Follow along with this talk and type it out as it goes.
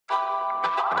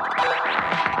Welcome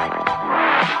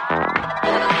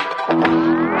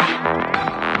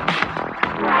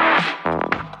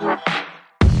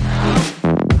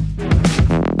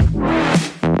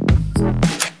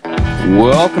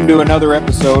to another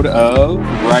episode of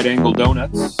Right Angle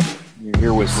Donuts. You're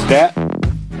here with Stat,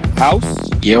 House.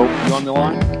 Yo. You on the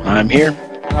line? I'm here.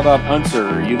 How about Unser?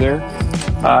 Are you there?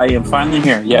 I am finally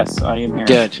here. Yes, I am here.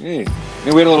 Good. Hey.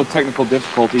 We had a little technical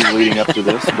difficulties leading up to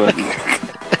this, but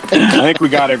I think we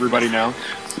got everybody now.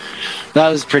 That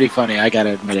was pretty funny, I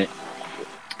gotta admit it.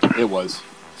 It was.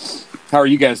 How are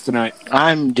you guys tonight?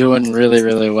 I'm doing really,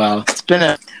 really well. It's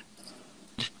been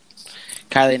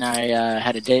Kylie and I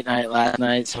had a date night last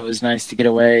night, so it was nice to get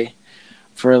away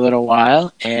for a little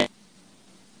while. And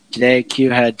today,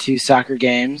 Q had 2 soccer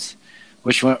games,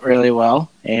 which went really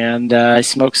well. And I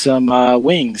smoked some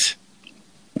wings.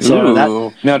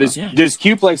 So now, does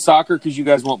Q play soccer because you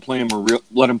guys won't play him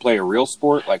let him play a real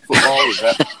sport like football? Is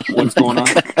that what's going on?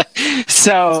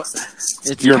 So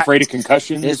you're afraid of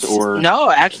concussions, or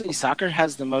no? Actually, soccer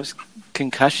has the most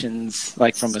concussions,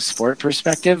 like from a sport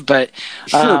perspective. But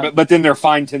sure, but then they're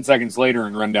fined 10 seconds later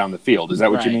and run down the field. Is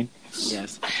that what you mean?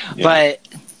 Yes, yeah. But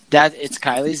that it's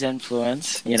Kylie's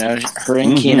influence. You know, her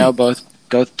and Keno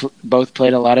both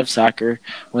played a lot of soccer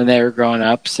when they were growing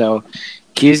up. So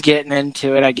Q's getting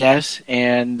into it, I guess,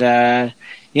 and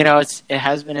you know, it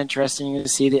has been interesting to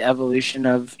see the evolution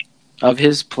of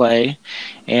his play,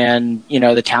 and you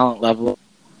know, the talent level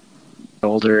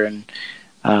older and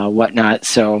whatnot.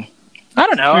 So I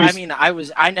don't know. I mean,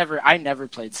 I never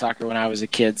played soccer when I was a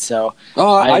kid. So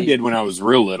I did when I was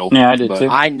real little. Yeah, I did too.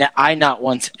 I not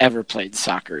once ever played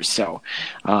soccer. So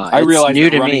I realized new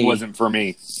that to running me. wasn't for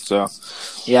me. So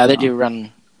yeah, they do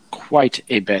run quite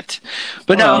a bit,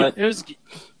 but no, it was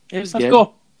That's good.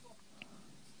 Cool.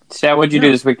 Stat, what'd you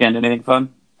do this weekend? Anything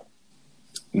fun?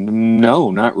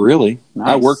 No, not really. Nice.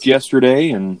 I worked yesterday,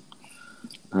 and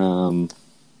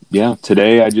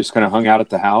today I just kind of hung out at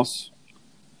the house.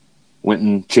 Went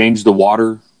and changed the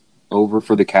water over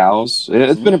for the cows.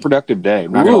 It's been a productive day.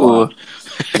 I'm not gonna lie.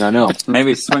 I know.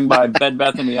 Maybe swing by Bed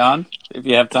Bath & Beyond if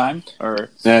you have time. Or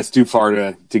That's too far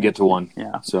to get to one.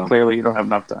 Yeah, so clearly you don't have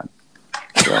enough time.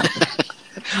 So.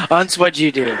 Unce, what'd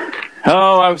you do?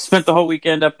 Oh, I spent the whole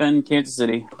weekend up in Kansas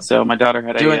City. So my daughter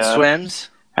had Doing swims?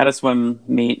 Had a swim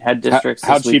meet, had districts.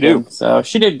 How'd she do? So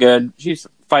she did good. She's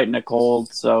fighting a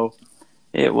cold, so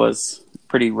it was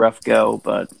pretty rough go,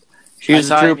 but she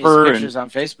was a trooper. Pictures on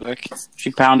Facebook.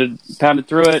 She pounded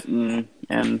through it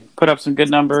and put up some good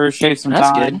numbers, shaved some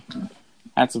time. Good.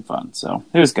 Had some fun, so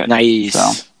it was good. Nice.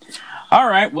 So, all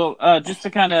right, well, just to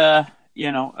kind of,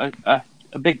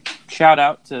 a big shout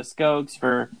out to Skogs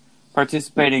for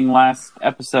participating last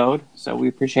episode. So we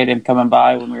appreciate him coming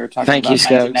by when we were talking about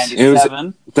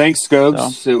 1997. Thanks,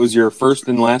 Skogs. So, it was your first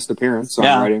and last appearance on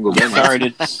Right Angle Donuts. Sorry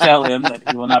to tell him that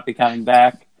he will not be coming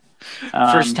back.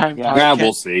 First time. Yeah,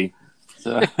 we'll see.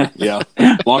 So, yeah,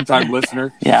 long time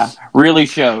listener. Yeah, really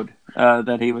showed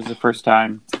that he was a first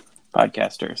time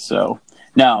podcaster. So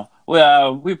no,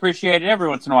 we appreciate it. Every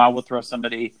once in a while, we'll throw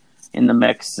somebody in the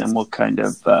mix, and we'll kind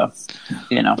of, Well,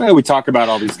 we talk about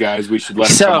all these guys. We should let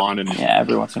them come on, and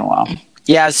every once in a while.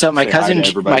 Yeah, so my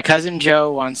cousin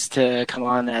Joe wants to come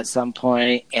on at some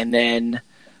point, and then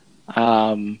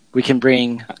we can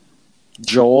bring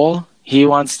Joel. He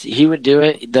would do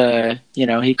it.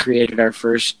 He created our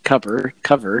first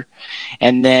cover,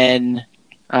 and then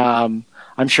I'm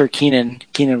sure Keenan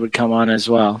would come on as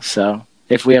well. So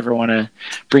if we ever want to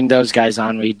bring those guys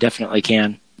on, we definitely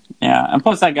can. Yeah, and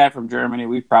plus that guy from Germany,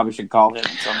 we probably should call him at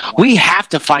some point. We have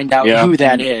to find out who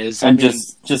that is, and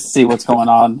just see what's going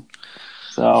on.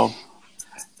 So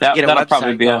that'll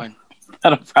probably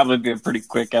be a pretty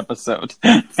quick episode.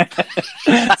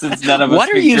 Since none of us what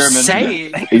are speak you German.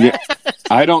 saying?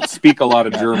 I don't speak a lot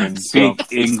of German. Speak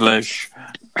English.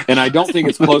 And I don't think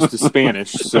it's close to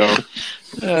Spanish. So,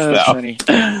 funny.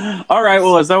 All right.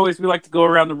 Well, as always, we like to go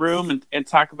around the room and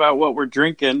talk about what we're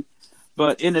drinking.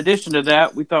 But in addition to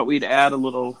that, we thought we'd add a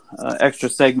little extra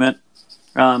segment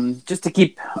just to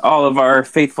keep all of our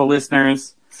faithful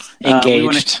listeners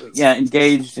engaged.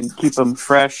 Engaged and keep them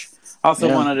fresh.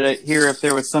 Also wanted to hear if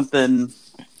there was something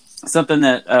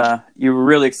that you were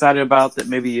really excited about that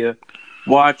maybe you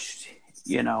watched,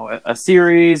 a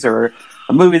series or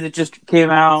a movie that just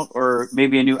came out, or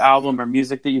maybe a new album or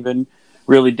music that you've been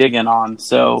really digging on.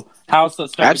 So, let's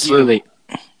start Absolutely.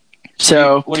 with you.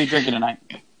 So, what are you drinking tonight?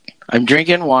 I'm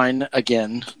drinking wine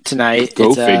again tonight.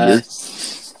 Go figure.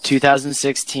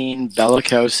 2016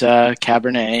 Bellicosa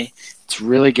Cabernet. It's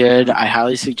really good. I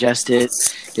highly suggest it.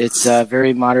 It's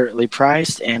very moderately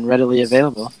priced and readily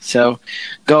available. So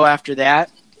go after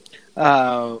that.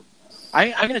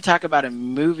 I'm going to talk about a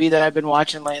movie that I've been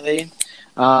watching lately.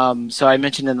 So I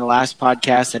mentioned in the last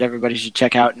podcast that everybody should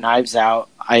check out Knives Out.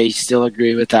 I still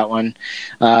agree with that one.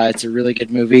 It's a really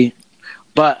good movie.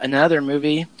 But another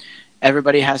movie,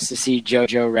 everybody has to see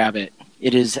Jojo Rabbit.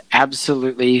 It is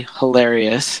absolutely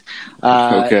hilarious.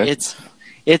 Okay.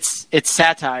 It's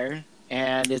satire,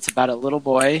 and it's about a little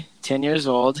boy, 10 years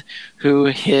old,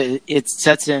 who it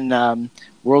sets in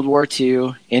World War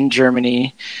II in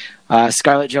Germany.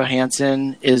 Scarlett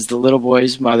Johansson is the little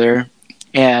boy's mother.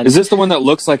 And is this the one that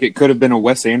looks like it could have been a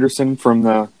Wes Anderson from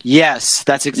the? Yes,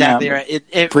 that's exactly right.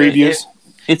 Previews.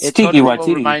 It's it Tiki totally will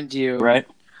Waititi, remind you, right?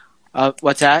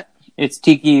 What's that? It's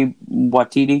Tiki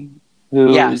Waititi,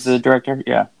 who is the director.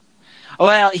 Yeah.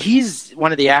 Well, he's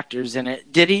one of the actors in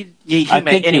it. Did he?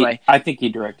 Anyway, I think he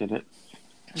directed it.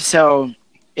 So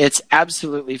it's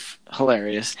absolutely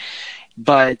hilarious.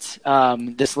 But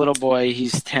this little boy,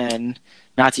 he's 10,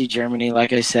 Nazi Germany,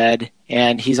 like I said,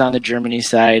 and he's on the Germany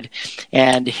side,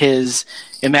 and his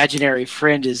imaginary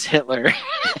friend is Hitler.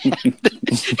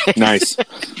 Nice.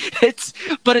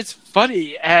 But it's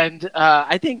funny, and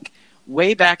I think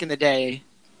way back in the day,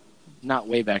 not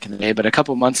way back in the day, but a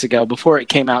couple months ago, before it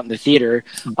came out in the theater,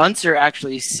 Unser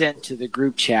actually sent to the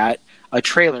group chat a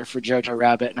trailer for Jojo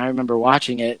Rabbit, and I remember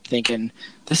watching it thinking,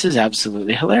 this is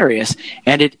absolutely hilarious.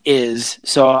 And it is.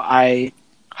 So I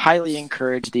highly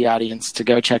encourage the audience to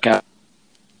go check out.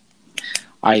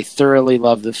 I thoroughly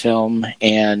love the film,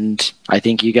 and I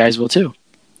think you guys will too.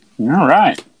 All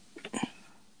right.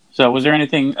 So was there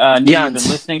anything new you've been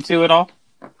listening to at all?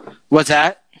 What's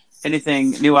that?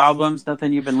 Anything, new albums,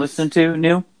 nothing you've been listening to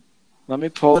new? Let me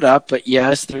pull it up, but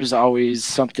yes, there's always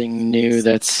something new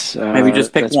that's maybe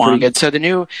just pick that's one. Pretty good. So the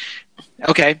new,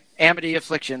 Amity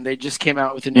Affliction, they just came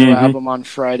out with a new album on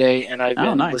Friday, and I've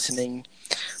been listening.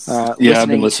 I've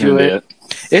been listening to it.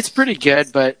 It's pretty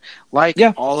good, but like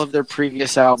all of their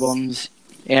previous albums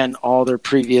and all their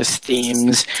previous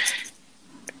themes,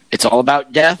 it's all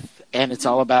about death, and it's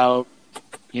all about,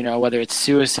 whether it's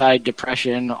suicide,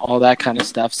 depression, all that kind of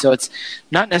stuff. So it's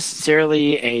not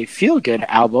necessarily a feel-good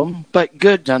album, but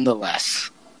good nonetheless.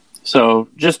 So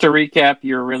just to recap,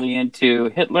 you're really into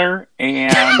Hitler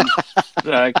and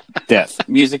death,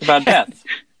 music about death.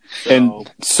 And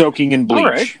soaking in bleach.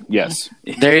 Right. Yes.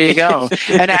 There you go.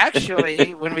 And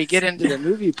actually, when we get into the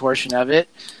movie portion of it,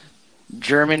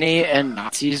 Germany and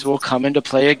Nazis will come into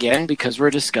play again because we're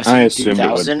discussing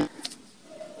 2000.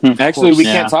 Actually, we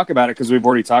can't talk about it because we've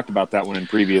already talked about that one in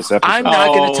previous episodes. I'm not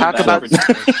going to talk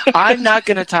about. I'm not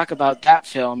going to talk about that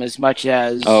film as much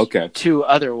as two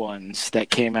other ones that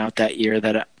came out that year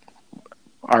that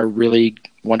are really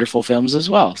wonderful films as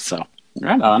well. So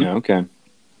right on. Yeah, okay.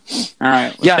 All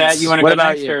right. Well, Stat, you want to go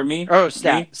next or me? Oh,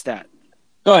 Stat.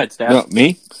 Go ahead, Stat. No,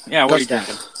 me? Yeah, what are you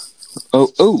drinking?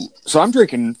 So I'm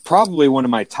drinking probably one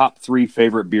of my top 3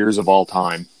 favorite beers of all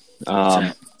time.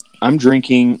 I'm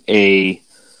drinking a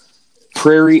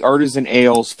Prairie Artisan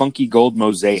Ales Funky Gold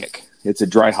Mosaic. It's a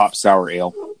dry hop sour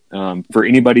ale. For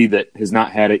anybody that has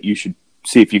not had it, you should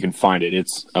see if you can find it.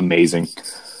 It's amazing.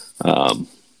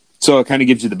 So it kind of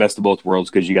gives you the best of both worlds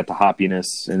because you got the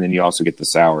hoppiness and then you also get the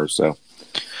sour. So,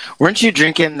 weren't you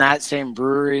drinking that same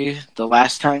brewery the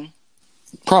last time?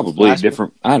 Probably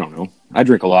different. I don't know. I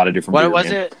drink a lot of different. What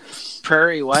was it?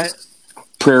 Prairie what?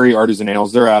 Prairie Artisan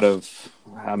Ales. They're out of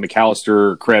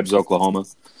McAllister, Krebs, Oklahoma.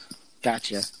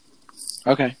 Gotcha.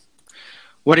 Okay.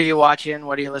 What are you watching?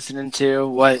 What are you listening to?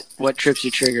 What trips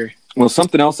your trigger? Well,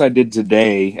 something else I did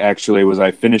today, actually, was I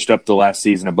finished up the last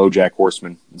season of BoJack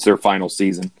Horseman. It's their final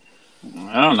season.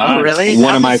 I don't know. Oh, really?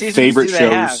 One of my favorite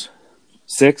shows.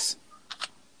 6.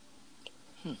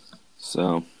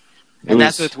 So. And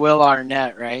that's with Will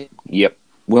Arnett, right? Yep.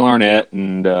 Will Arnett,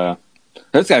 and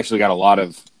that's actually got a lot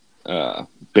of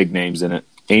big names in it.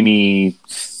 Amy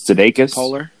Sudeikis.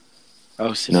 Poehler?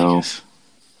 Oh, Sudeikis.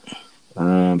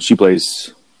 No. She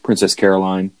plays Princess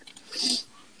Caroline.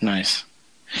 Nice.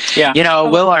 Yeah.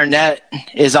 Will Arnett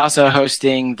is also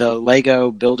hosting the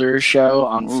Lego Builder show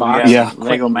on Fox. Yeah.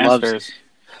 Lego Masters.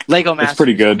 Lego Masters. It's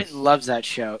pretty good. Quentin loves that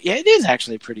show. Yeah, it is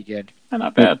actually pretty good.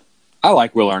 Not bad. I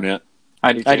like Will Arnett.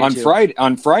 I do too.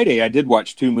 On Friday, I did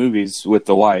watch 2 movies with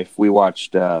the wife. We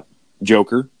watched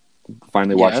Joker.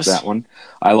 Finally watched that one.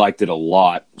 I liked it a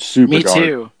lot. Super Me dark.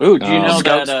 too. Ooh, do you know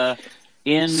that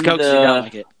in Scopes did not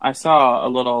like it. I saw a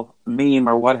little meme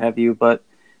or what have you, but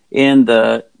in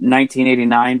the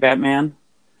 1989 Batman,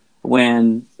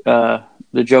 when the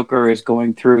Joker is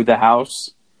going through the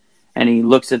house and he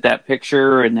looks at that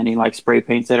picture and then he spray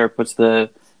paints it or puts the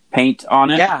paint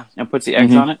on it and puts the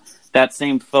X on it, that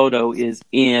same photo is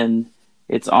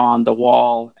it's on the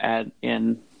wall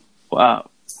in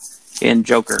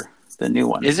Joker. the new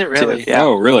one. Is it really? Too. Yeah.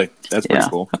 Oh, really? That's pretty Yeah.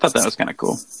 cool. I thought that was kind of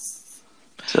cool.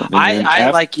 So, I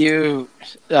like you,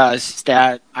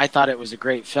 Stat. I thought it was a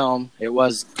great film. It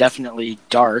was definitely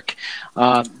dark,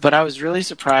 but I was really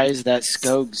surprised that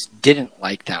Skoggs didn't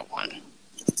like that one.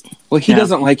 Well, he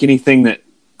doesn't like anything that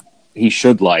he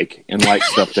should like, and like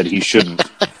stuff that he shouldn't.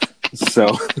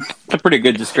 So, a pretty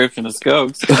good description of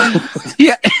Skoggs.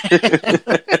 Yeah.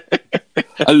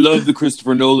 I love the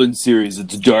Christopher Nolan series.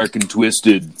 It's dark and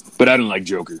twisted, but I don't like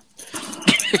Joker.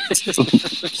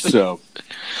 So,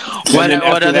 What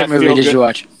other movie did you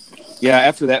watch? Yeah,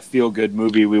 after that feel-good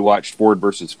movie, we watched Ford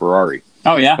versus Ferrari.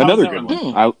 Oh yeah, Another good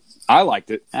one. I liked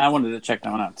it. I wanted to check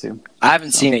that one out too. I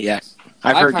haven't seen it yet.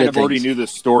 I've I heard kind good of already things. knew the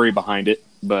story behind it,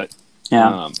 but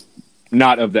Yeah.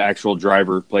 not of the actual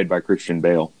driver played by Christian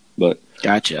Bale. But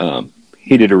Gotcha.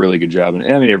 he did a really good job. And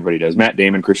I mean, everybody does. Matt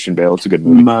Damon, Christian Bale. It's a good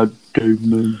movie.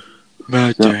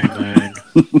 Matt Damon.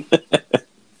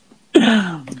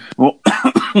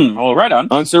 Well, right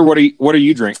on. Sir, what are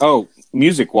you drinking? Oh,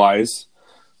 music wise,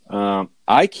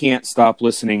 I can't stop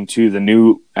listening to the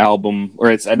new album, or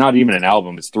it's not even an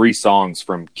album. It's 3 songs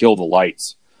from Kill the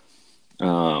Lights.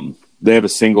 They have a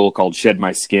single called "Shed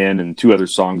My Skin" and 2 other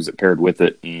songs that paired with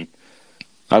it, and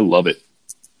I love it.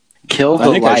 Kill the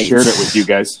I think Lights. I shared it with you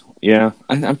guys. Yeah,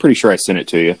 I'm pretty sure I sent it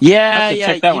to you. Yeah, I have to yeah,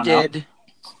 check that you one out. did.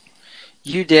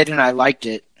 You did, and I liked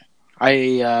it.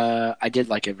 I did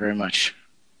like it very much.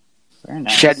 Very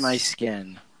nice. Shed My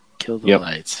Skin. Kill the Yep.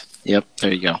 Lights. Yep,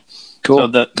 there you go. Cool. So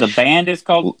the band is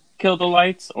called Kill the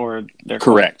Lights, or they're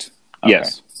Correct. Okay.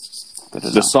 Yes. Good to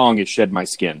know. The song is "Shed My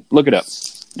Skin." Look it up.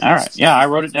 All right. Yeah, I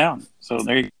wrote it down. So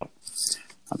there you go.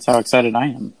 That's how excited I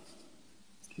am.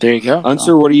 There you go.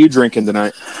 Unser, what are you drinking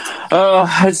tonight?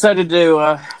 I decided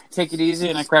to take it easy,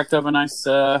 and I cracked up a nice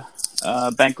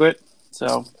banquet.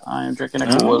 So I am drinking a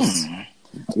Coors.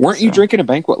 Weren't you drinking a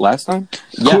banquet last time?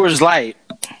 Yeah. Coors Light.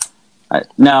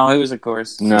 No, it was a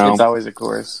Coors. No. It's always a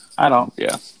Coors. I don't.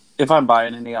 Yeah. If I'm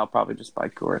buying any, I'll probably just buy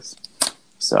Coors.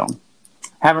 So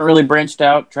haven't really branched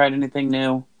out, tried anything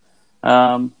new.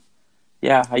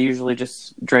 Yeah, I usually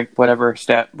just drink whatever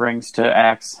Stat brings to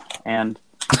Axe, and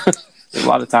a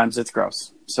lot of times it's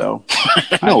gross. So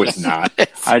No, it's not.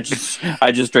 I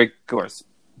just drink Coors.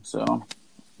 So,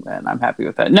 and I'm happy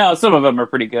with that. No, some of them are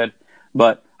pretty good,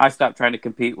 but I stopped trying to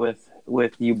compete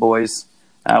with you boys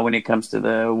when it comes to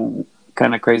the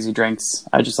kind of crazy drinks.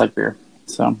 I just like beer.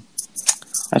 So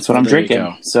that's what I'm there you drinking.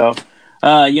 go. So,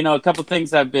 a couple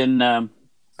things I've been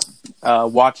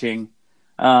watching.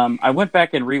 I went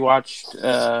back and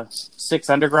rewatched Six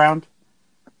Underground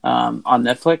on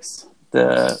Netflix,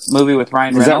 the movie with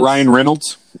Ryan Is Reynolds. that Ryan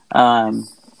Reynolds?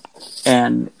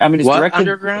 And I mean, it's What? directed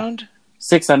Underground?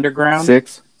 Six Underground,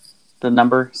 6? the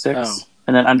number 6, Oh.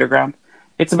 and then Underground.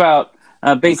 It's about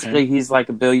basically he's like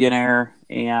a billionaire,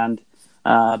 and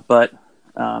but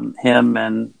him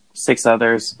and 6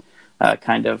 others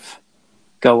kind of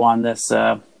go on this.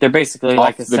 They're basically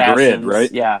like Off the assassins, grid,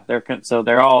 right? Yeah, so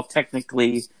they're all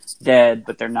technically dead,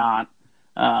 but they're not.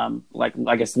 Like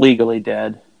I guess legally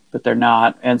dead, but they're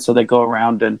not. And so they go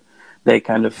around and they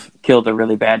kind of kill the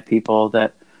really bad people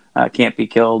that can't be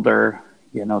killed, or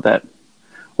that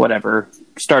whatever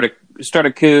start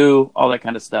a coup, all that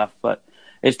kind of stuff. But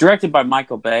it's directed by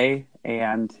Michael Bay,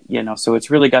 and so it's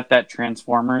really got that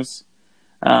Transformers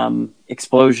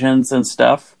explosions and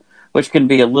stuff, which can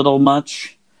be a little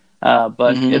much,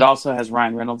 but it also has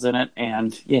Ryan Reynolds in it,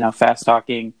 and fast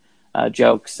talking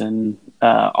jokes and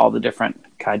all the different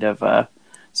kind of.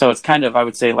 So it's kind of, I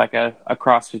would say, like a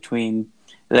cross between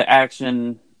the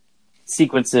action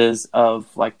sequences of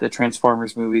like the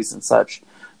Transformers movies and such,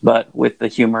 but with the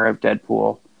humor of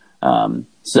Deadpool.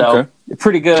 So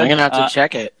pretty good. I'm gonna have to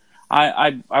check it.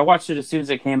 I watched it as soon as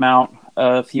it came out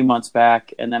a few months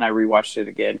back, and then I rewatched it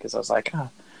again because I was like, and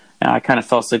I kind of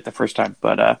fell asleep the first time,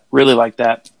 but really like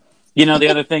that. The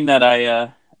other thing that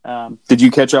I Did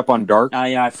you catch up on Dark?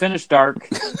 I finished Dark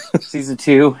season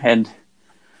 2, and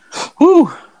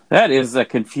whew, that is a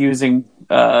confusing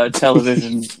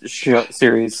television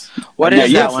series. What Yeah,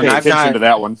 is you that have to one? pay I've attention to not.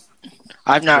 that one.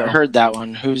 I've not heard that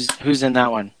one. Who's in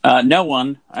that one? No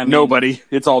one. I mean, Nobody.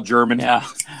 It's all German. Yeah,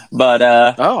 but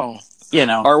Oh,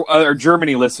 Our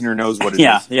Germany listener knows what it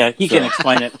is. yeah, he can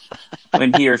explain it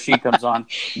when he or she comes on.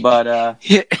 But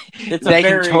it's they a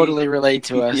very, can totally relate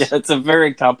to us. Yeah, it's a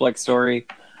very complex story.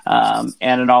 And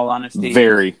in all honesty,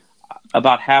 Very.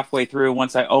 about halfway through,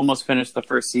 once I almost finished the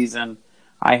first season,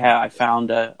 I found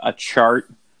a chart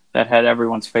that had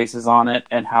everyone's faces on it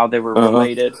and how they were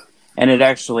related. And it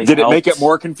actually Did it helped make it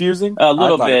more confusing? a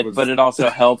little I thought bit, but it also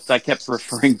helped. I kept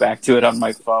referring back to it on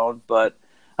my phone, but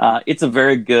it's a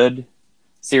very good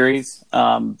series,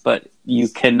 but you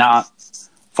cannot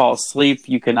fall asleep.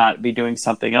 You cannot be doing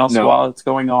something else while it's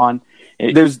going on.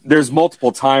 There's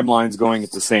multiple timelines going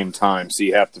at the same time, so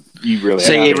you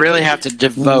really have to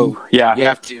devote. Yeah, you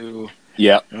have to.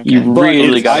 Yeah, okay. You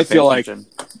really got. I feel like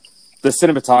the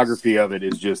cinematography of it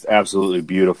is just absolutely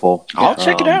beautiful. I'll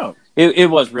check it out. It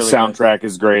was really soundtrack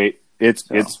is great.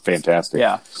 It's fantastic.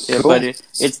 Yeah, cool. But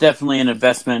it's definitely an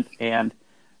investment, and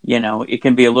it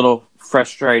can be a little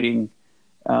frustrating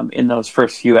in those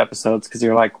first few episodes because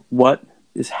you're like, what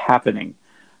is happening?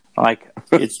 Like,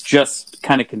 it's just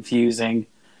kind of confusing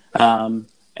and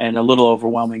a little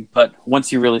overwhelming. But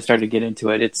once you really start to get into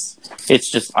it,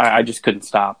 it's just I just couldn't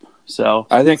stop. So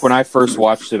I think when I first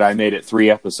watched it, I made it 3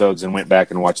 episodes and went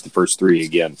back and watched the first 3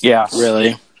 again. Yeah,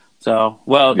 really. So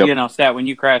Stat, when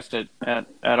you crashed at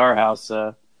our house,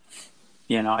 I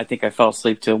think I fell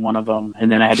asleep to one of them,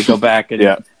 and then I had to go back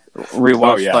and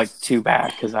rewatch like 2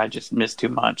 back because I just missed too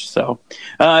much. So,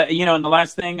 and the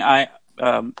last thing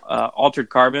Altered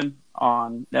Carbon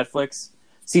on Netflix.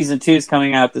 Season 2 is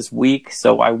coming out this week,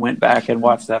 so I went back and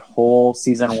watched that whole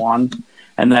season 1,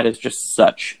 and that is just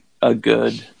such a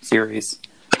good series.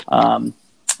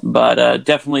 But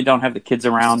definitely don't have the kids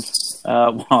around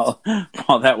while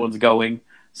that one's going.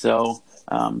 So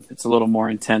it's a little more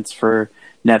intense for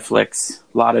Netflix.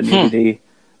 A lot of nudity,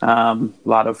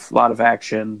 lot of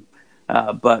action,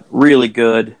 but really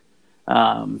good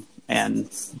and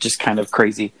just kind of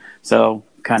crazy. So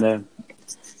kind of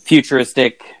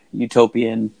futuristic,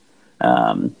 utopian,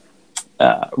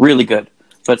 really good.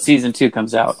 But season 2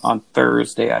 comes out on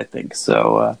Thursday, I think.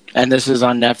 So, and this is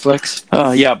on Netflix.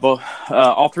 Yeah, both,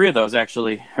 all 3 of those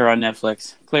actually are on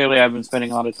Netflix. Clearly, I've been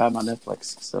spending a lot of time on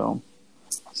Netflix. So,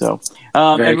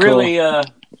 and really,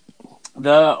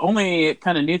 the only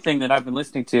kind of new thing that I've been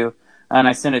listening to, and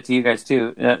I sent it to you guys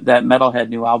too, that Metalhead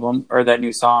new album or that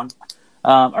new song.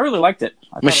 I really liked it.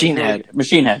 Machine Head.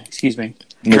 Excuse me.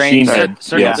 Machine Head.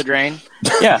 Circle the Drain.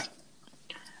 Yeah.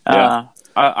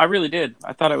 I really did.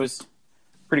 I thought it was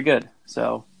pretty good.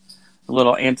 So a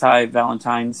little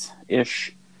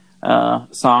anti-Valentine's-ish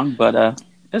song, but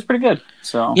it's pretty good.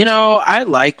 So I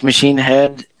like Machine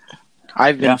Head.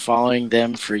 I've been following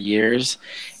them for years,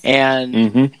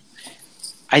 and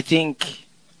I think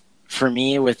for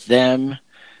me with them,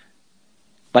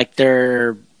 like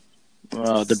their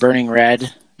The Burning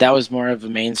Red, that was more of a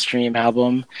mainstream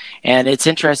album, and it's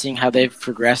interesting how they've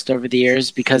progressed over the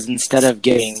years because instead of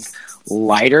getting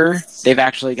lighter, they've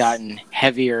actually gotten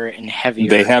heavier and heavier.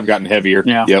 They have gotten heavier.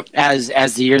 Yeah. Yep.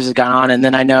 As the years have gone on, and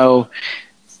then I know,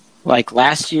 like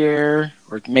last year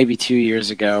or maybe 2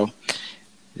 years ago,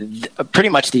 pretty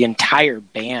much the entire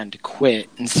band quit,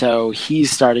 and so he's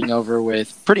starting over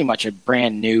with pretty much a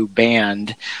brand new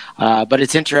band. But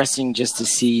it's interesting just to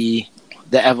see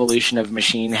the evolution of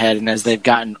Machine Head, and as they've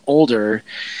gotten older,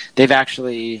 they've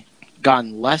actually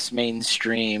gone less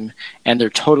mainstream, and they're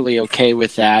totally okay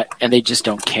with that, and they just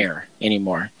don't care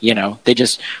anymore. They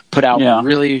just put out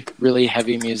really, really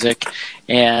heavy music,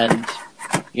 and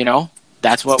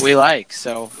that's what we like.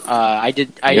 So I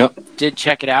did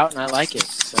check it out, and I like it.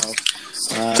 So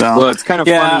well, it's kind of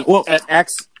funny. Well, at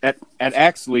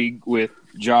Axe League with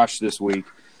Josh this week,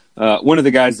 one of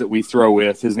the guys that we throw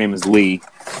with, his name is Lee.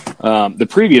 The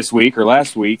previous week or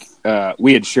last week,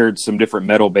 we had shared some different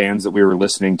metal bands that we were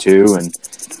listening to, and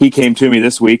he came to me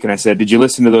this week, and I said, "Did you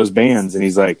listen to those bands?" And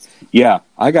he's like, "Yeah,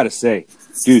 I got to say,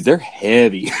 dude, they're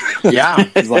heavy." Yeah.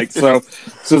 He's like, so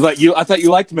it's like, I thought you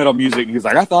liked metal music. And he's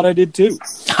like, I thought I did too.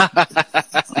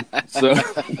 So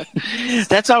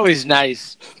that's always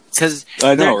nice because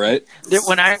I know, right?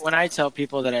 When I tell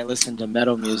people that I listen to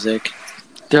metal music,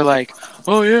 they're like,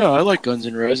 "Oh yeah, I like Guns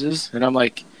N' Roses," and I'm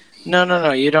like,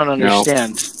 No, you don't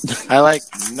understand. No. I like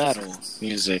metal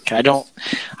music. I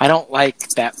don't like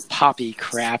that poppy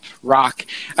crap rock.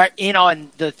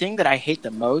 And the thing that I hate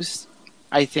the most,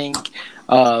 I think,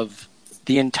 of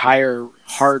the entire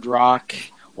hard rock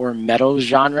or metal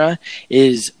genre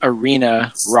is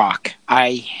arena rock.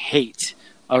 I hate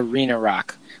arena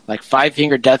rock. Like Five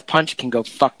Finger Death Punch can go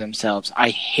fuck themselves. I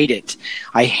hate it.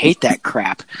 I hate that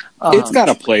crap. It's got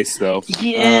a place, though.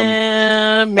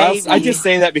 Yeah, maybe. I just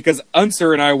say that because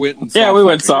Unser and I went and saw. Yeah, we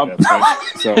went and saw.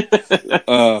 So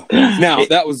now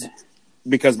that was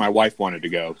because my wife wanted to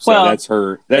go. So that's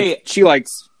her. She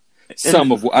likes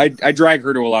some of. I drag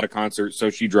her to a lot of concerts,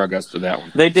 so she drug us to that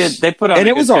one. They did. They put on, and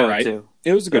a it good was all right. Too.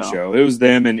 It was a good show. It was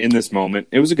them, and in this moment,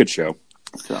 it was a good show.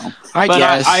 So I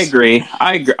guess I agree.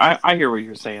 I agree. I hear what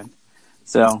you're saying.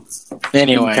 So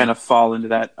anyway, you kind of fall into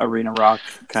that arena rock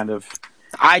kind of.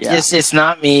 It's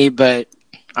not me, but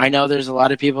I know there's a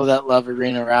lot of people that love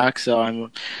arena rock, so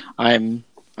I'm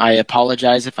I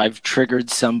apologize if I've triggered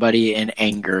somebody in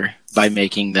anger by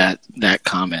making that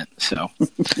comment. So,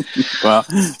 well,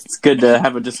 it's good to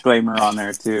have a disclaimer on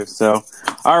there too. So,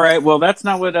 all right. Well, that's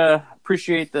not what.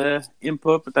 Appreciate the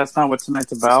input, but that's not what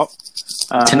tonight's about.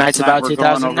 Tonight's about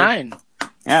 2009.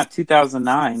 Yeah,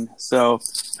 2009. So,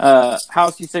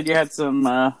 House, you said you had some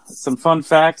fun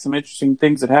facts, some interesting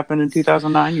things that happened in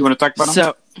 2009. You want to talk about them?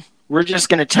 So, we're just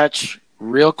going to touch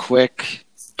real quick.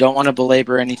 Don't want to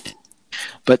belabor anything.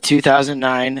 But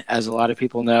 2009, as a lot of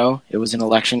people know, it was an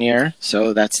election year.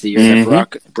 So that's the year that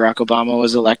Barack Obama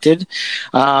was elected.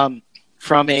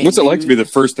 What's it like to be the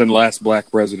first and last black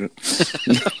president?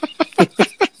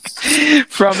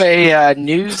 From a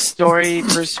news story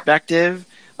perspective,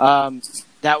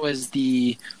 that was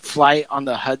the flight on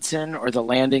the Hudson, or the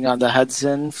landing on the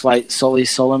Hudson. Flight Sully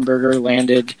Sullenberger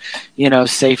landed,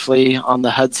 safely on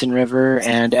the Hudson River,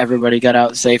 and everybody got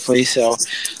out safely. So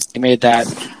they made that.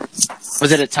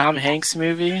 Was it a Tom Hanks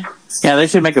movie? Yeah, they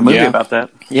should make a movie about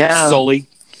that. Yeah,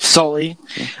 Sully.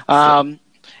 And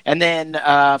then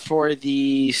for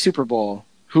the Super Bowl,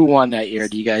 who won that year?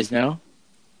 Do you guys know?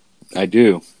 I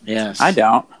do. Yes. I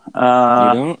don't. You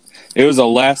don't? It was a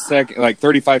last second, like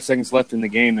 35 seconds left in the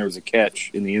game. There was a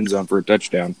catch in the end zone for a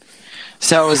touchdown.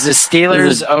 So it was the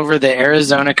Steelers over the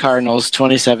Arizona Cardinals,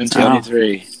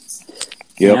 27-23.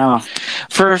 Yep. Yeah.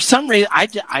 For some reason,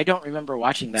 I don't remember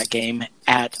watching that game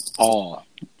at all.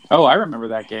 Oh, I remember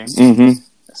that game. Mm-hmm.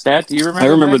 Stat, do you remember?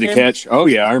 I remember the game? catch. Oh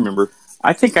yeah, I remember.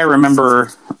 I think I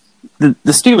remember the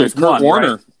Steelers Kurt won.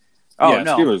 Warner. Right? Oh yeah,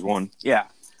 no, Steelers won. Yeah,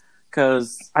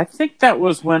 because I think that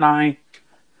was when I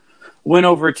went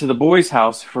over to the boys'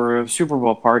 house for a Super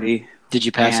Bowl party. Did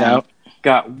you pass out?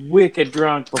 Got wicked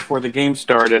drunk before the game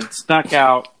started. Snuck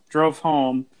out, drove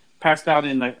home, passed out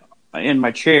in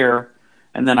my chair,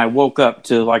 and then I woke up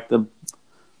to like the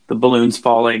balloons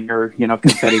falling, or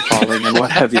confetti falling and what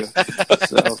have you.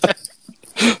 So,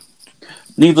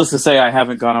 needless to say, I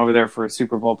haven't gone over there for a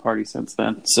Super Bowl party since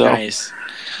then. So nice.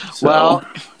 So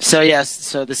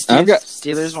the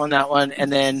Steelers won that one,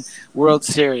 and then World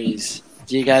Series.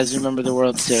 Do you guys remember the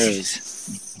World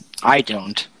Series? I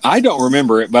don't. I don't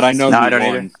remember it, but I know who I don't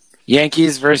won. either.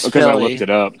 Yankees versus Because Philly. I looked it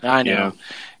up. I know.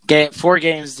 Yeah.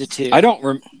 4-2.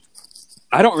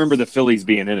 I don't remember the Phillies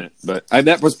being in it, but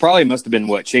that must have been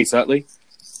what, Chase Utley?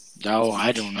 No,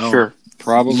 I don't know. Sure.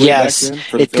 Probably. Yes, back then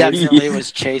for the it Phillies? definitely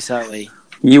was Chase Utley.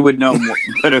 You would know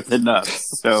better than us.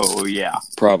 So yeah.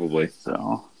 Probably.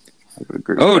 So I would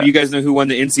agree. Oh, with do you guys know who won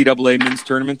the NCAA men's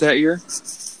tournament that year?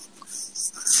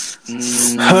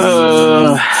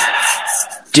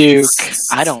 Duke.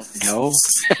 I don't know.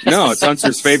 No, it's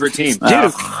Hunter's favorite team.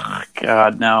 Duke.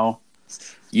 God, no.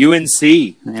 UNC.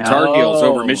 Tar Heels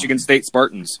over Oh. Michigan State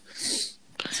Spartans.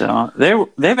 So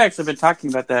they've actually been talking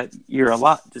about that year a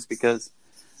lot, just because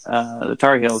the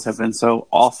Tar Heels have been so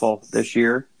awful this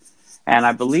year, and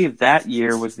I believe that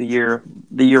year was the year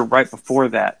right before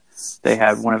that they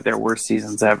had one of their worst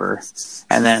seasons ever,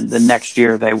 and then the next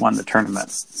year they won the tournament.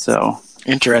 So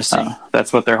Interesting.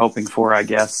 that's what they're hoping for, I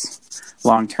guess,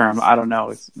 long term. I don't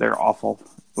know. They're awful,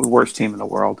 the worst team in the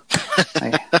world.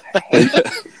 I hate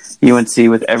UNC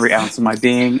with every ounce of my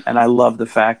being, and I love the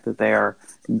fact that they are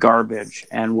garbage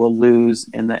and will lose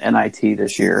in the NIT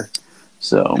this year.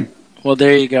 So, well,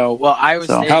 there you go. Well, Iowa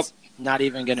So- State's not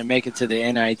even going to make it to the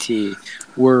NIT.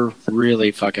 We're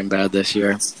really fucking bad this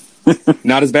year.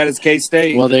 Not as bad as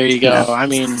K-State. Well, there you go. Yeah. I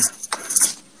mean,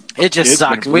 it just It's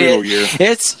sucked. been a brutal year.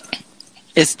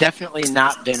 It's definitely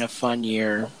not been a fun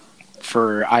year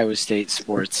for Iowa State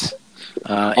sports.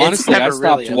 Honestly, I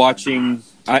stopped watching.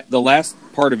 The last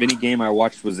part of any game I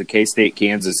watched was the K-State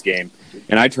Kansas game,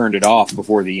 and I turned it off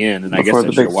before the end. And I guess Before I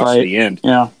the should have big watched fight. the end.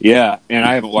 yeah. Yeah, and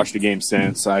I haven't watched a game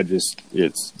since.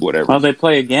 It's whatever. Well, they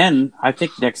play again, I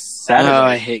think, next Oh,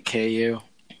 I Saturday. hate KU.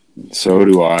 So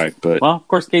do I. But Well, of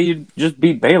course, KU just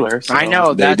beat Baylor. So, I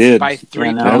know They that's did. by 3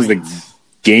 Yeah, no. that was points. the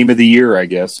game of the year, I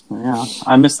guess. Yeah,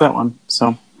 I missed that one.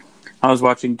 So, I was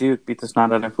watching Duke beat the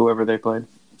snot out of whoever they played.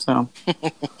 So,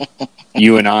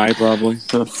 You and I probably.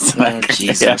 Oh,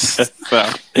 Jesus. So,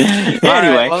 anyway,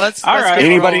 right, well, let's all right. get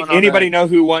Anybody rolling on that. know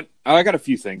who won? Oh, I got a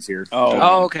few things here.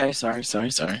 Oh, okay. Sorry.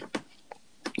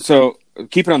 So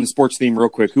keep it on the sports theme real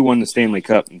quick. Who won the Stanley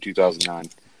Cup in 2009?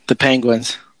 The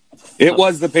Penguins. It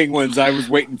was the Penguins. I was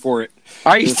waiting for it.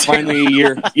 Are It you was finally a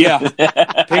year. Yeah.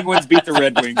 Penguins beat the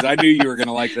Red Wings. I knew you were going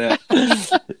to like that.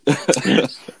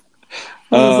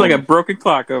 It's like a broken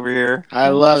clock over here. I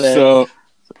love it. So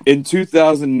in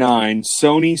 2009,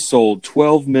 Sony sold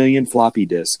 12 million floppy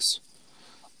disks.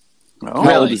 Oh, How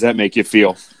Really? old does that make you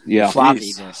feel? Yeah.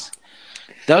 Floppy disk.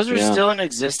 Those were Yeah. still in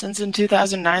existence in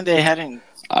 2009. They hadn't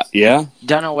Yeah.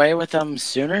 done away with them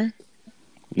sooner.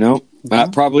 No,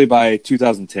 probably by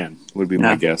 2010 would be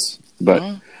my guess.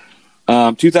 But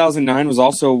 2009 was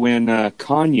also when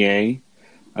Kanye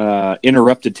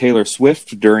interrupted Taylor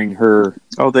Swift during her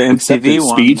the MTV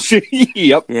speech.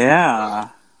 Yep. Yeah.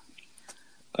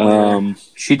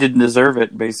 She didn't deserve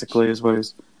it. Basically, is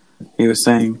what he was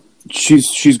saying.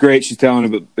 She's great. She's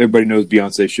talented, but everybody knows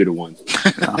Beyonce should have won.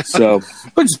 So,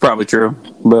 which is probably true,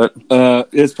 but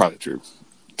it's probably true.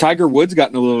 Tiger Woods got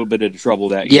in a little bit of trouble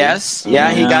that year. Yes, he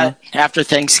got after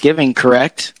Thanksgiving,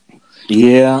 correct?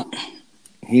 Yeah,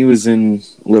 he was in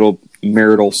a little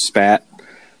marital spat.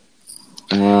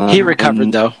 He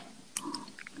recovered though.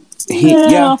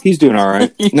 He's doing all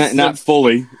right. Not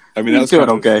fully. I mean, he's doing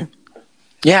okay.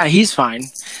 Yeah, he's fine.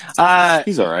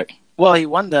 He's all right. Well, he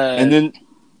won and then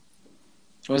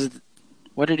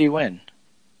what did he win?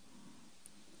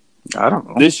 I don't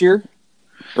know. This year?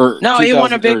 Or no, he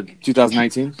won a big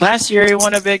 2019. Last year he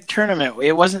won a big tournament.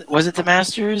 Was it the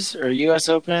Masters or U.S.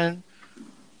 Open?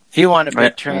 He won a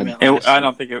big tournament. I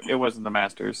don't think it wasn't the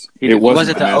Masters. Was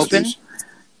it the Open?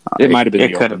 It might have been.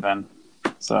 It could have been.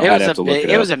 So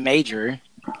it was a major.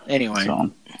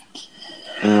 Anyway,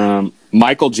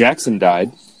 Michael Jackson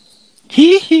died.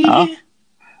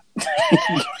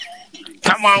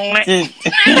 Come on,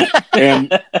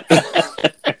 and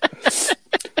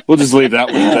we'll just leave that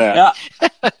one at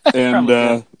that.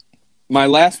 And my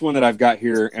last one that I've got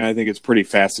here, and I think it's pretty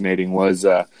fascinating, was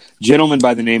a gentleman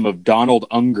by the name of Donald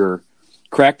Unger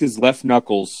cracked his left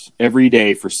knuckles every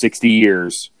day for 60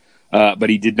 years, but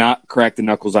he did not crack the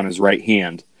knuckles on his right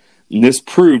hand. And this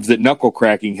proves that knuckle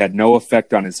cracking had no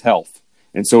effect on his health.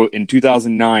 And so in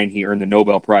 2009, he earned the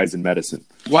Nobel Prize in Medicine.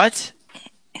 What?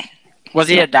 Was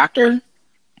he a doctor?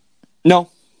 No.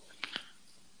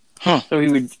 Huh. So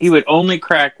he would only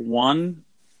crack one,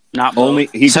 not only.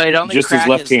 So he'd only just crack his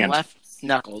left hand, left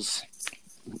knuckles.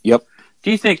 Yep.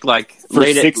 Do you think late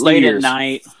at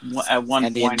night at one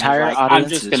and point, the entire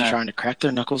audience is trying to crack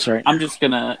their knuckles right now?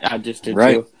 I just did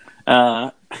right.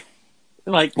 Too.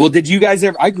 Well, did you guys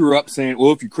ever? I grew up saying,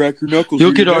 "Well, if you crack your knuckles,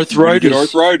 you'll get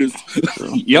arthritis."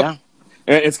 Yep. Yeah.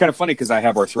 It's kind of funny because I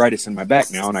have arthritis in my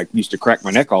back now, and I used to crack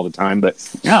my neck all the time. But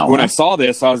when I saw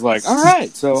this, I was like, "All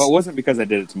right." So it wasn't because I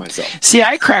did it to myself. See,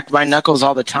 I crack my knuckles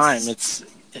all the time.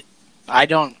 I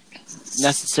don't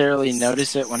necessarily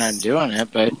notice it when I'm doing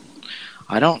it, but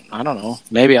I don't know.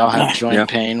 Maybe I'll have joint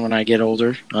pain when I get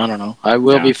older. I don't know. I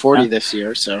will be 40 this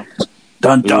year, so.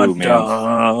 Dun dun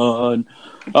dun.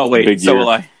 Oh wait, so will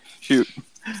I. Shoot.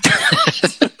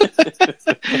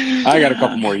 I got a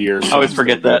couple more years. I always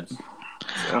forget that.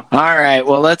 So. All right.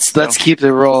 Well, let's keep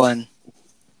it rolling.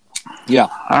 Yeah.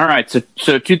 All right.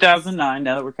 So 2009.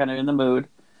 Now that we're kind of in the mood.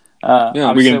 We're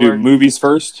gonna do movies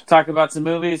first. Talk about some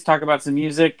movies. Talk about some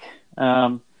music.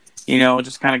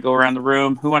 Just kind of go around the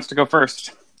room. Who wants to go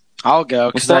first? I'll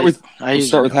go. We'll start with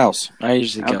House. I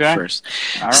usually go first.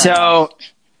 All right. So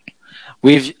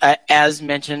we've, as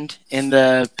mentioned in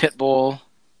the Pitbull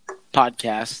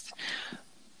podcast,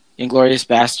 Inglourious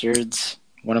Bastards,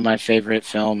 one of my favorite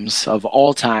films of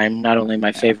all time. Not only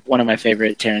one of my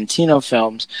favorite Tarantino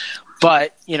films,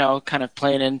 but kind of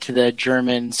playing into the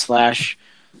German /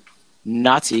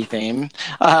 Nazi theme.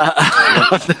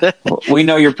 We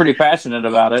know you're pretty passionate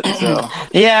about it. So.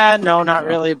 Yeah, no, not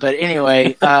really. But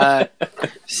anyway,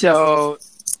 so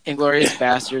Inglourious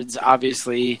Bastards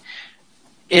obviously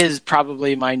is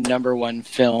probably my number one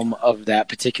film of that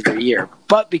particular year.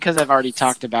 But because I've already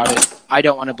talked about it, I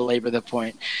don't want to belabor the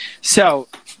point. So,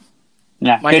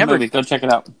 good movie. Go check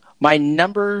it out. My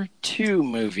number 2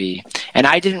 movie, and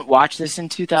I didn't watch this in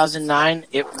 2009.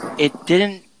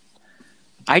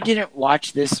 I didn't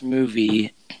watch this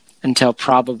movie until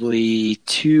probably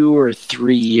 2 or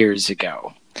 3 years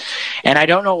ago. And I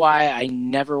don't know why I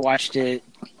never watched it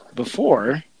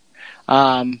before,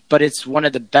 but it's one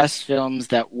of the best films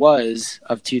that was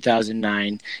of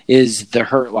 2009 is The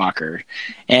Hurt Locker.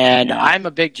 And I'm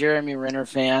a big Jeremy Renner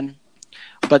fan.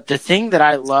 But the thing that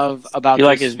I love about you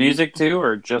like his music too,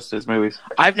 or just his movies?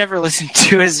 I've never listened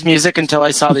to his music until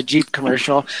I saw the Jeep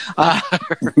commercial.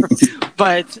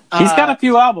 But he's got a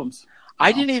few albums.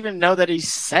 I didn't even know that he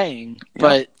sang.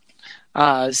 Yeah.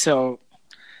 But so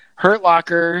Hurt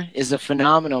Locker is a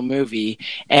phenomenal movie,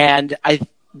 and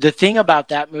the thing about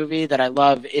that movie that I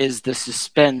love is the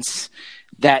suspense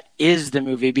that is the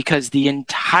movie, because the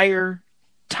entire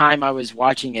time I was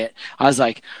watching it, I was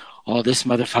like, oh, this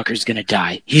motherfucker's going to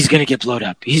die. He's going to get blown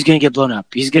up. He's going to get blown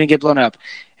up. He's going to get blown up.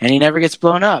 And he never gets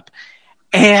blown up.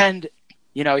 And,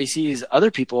 he sees other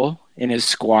people in his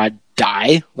squad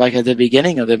die, like at the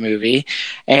beginning of the movie.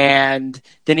 And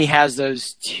then he has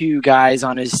those two guys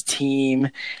on his team,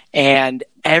 and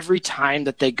every time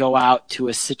that they go out to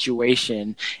a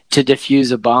situation to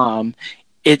defuse a bomb,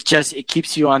 it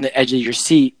keeps you on the edge of your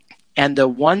seat. And the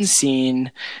one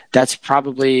scene that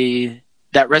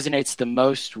resonates the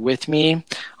most with me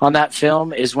on that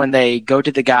film is when they go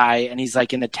to the guy and he's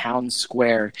like in the town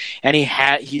square, and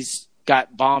he's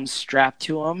got bombs strapped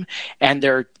to him, and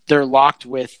they're locked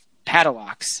with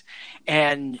padlocks.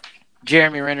 And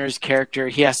Jeremy Renner's character,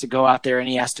 he has to go out there and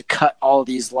he has to cut all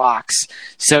these locks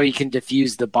so he can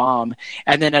defuse the bomb.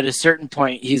 And then at a certain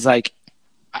point, he's like,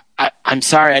 I'm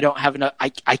sorry, I don't have enough.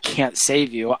 I can't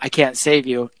save you. I can't save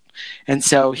you. And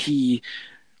so he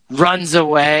runs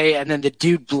away, and then the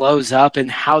dude blows up, and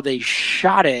how they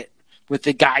shot it with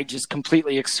the guy just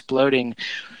completely exploding.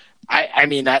 I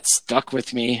mean, that stuck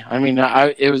with me. I mean,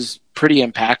 it was pretty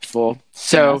impactful.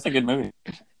 So that's a good movie.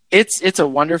 It's a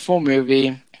wonderful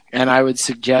movie, and I would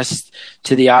suggest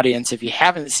to the audience, if you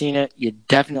haven't seen it, you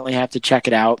definitely have to check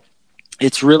it out.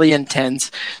 It's really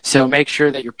intense, so make sure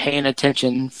that you're paying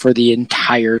attention for the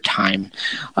entire time.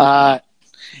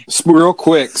 Real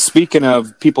quick, speaking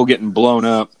of people getting blown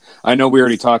up, I know we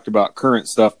already talked about current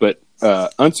stuff, but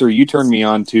Unser, you turned me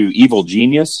on to Evil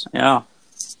Genius. Yeah.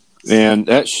 And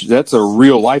that's a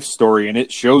real life story, and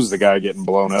it shows the guy getting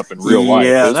blown up in real life.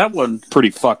 Yeah, that one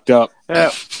pretty fucked up.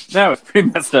 That was pretty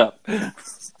messed up.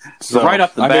 So right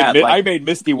off the bat, I made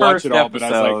Misty watch it all, but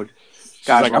I was like, she's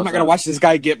like, I'm not going to watch this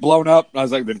guy get blown up. I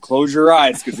was like, then close your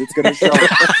eyes because it's going to show.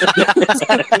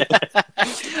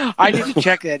 I need to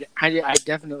check it. I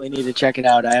definitely need to check it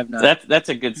out. I have not. That's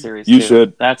a good series. You too.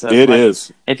 should. It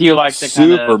is. If you like the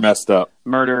super kind of messed up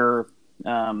murder,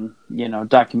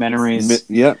 documentaries.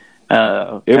 Yeah.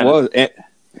 It was.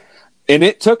 And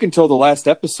it took until the last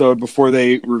episode before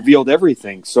they revealed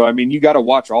everything. So, I mean, you got to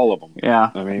watch all of them.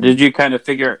 Yeah. I mean, did you kind of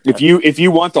figure if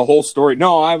you want the whole story?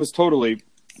 No, I was totally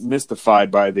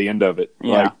mystified by the end of it.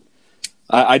 Yeah. Like,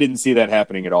 I didn't see that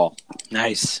happening at all.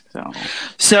 Nice.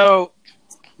 So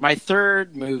my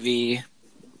third and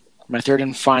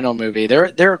final movie.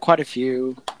 There are quite a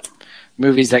few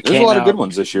movies that There's came out. a lot of good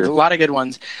ones this year. There's a lot of good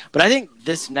ones, but I think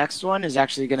this next one is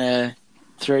actually going to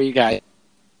throw you guys,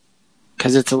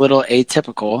 because it's a little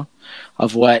atypical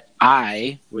of what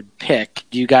I would pick.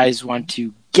 Do you guys want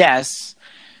to guess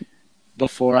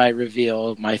before I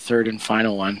reveal my third and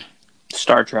final one?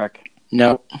 Star Trek?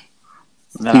 No.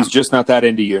 He's just not that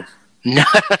into you. No.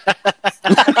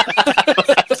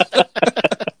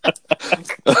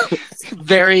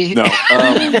 Very. No.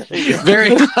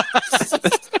 Very.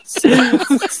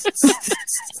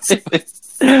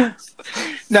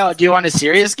 No, do you want a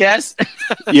serious guess?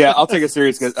 Yeah, I'll take a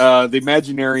serious guess. The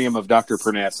Imaginarium of Dr.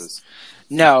 Parnassus.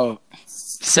 No.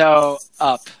 So,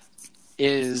 Up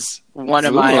is one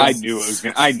of my. I knew it was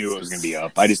gonna be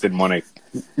Up. I just didn't want to.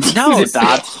 No, you did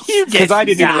not. Because I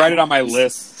didn't even write it on my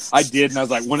list. I did, and I was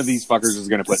like, one of these fuckers is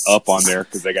gonna put Up on there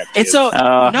because they got kids. It's a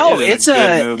a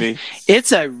good movie.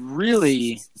 It's a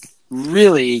really,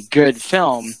 really good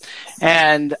film,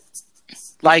 and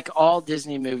like all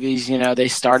Disney movies, they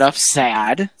start off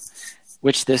sad,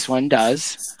 which this one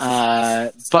does,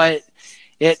 but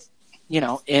it,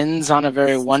 ends on a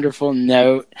very wonderful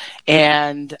note,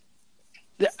 and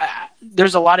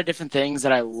there's a lot of different things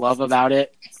that I love about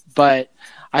it, but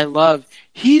I love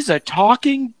he's a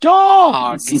talking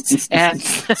dog, and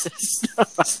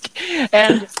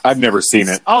I've never seen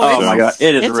it. Oh my god,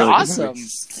 it's really awesome.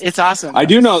 It's awesome. I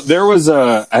do know there was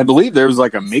I believe there was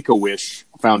like a Make-A-Wish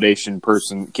Foundation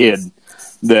kid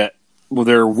that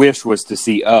their wish was to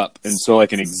see Up, and so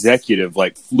like an executive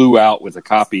flew out with a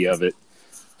copy of it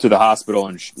to the hospital,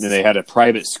 and they had a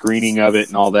private screening of it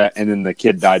and all that, and then the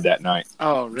kid died that night.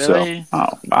 Oh, really? So,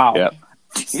 oh, wow. Yeah.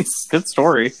 Good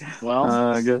story. Well,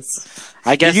 I guess.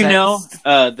 Did you know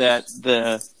that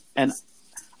and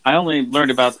I only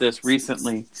learned about this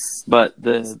recently, but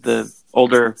the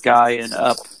older guy in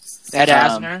Up, Ed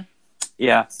Asner?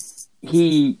 Yeah.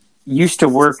 He used to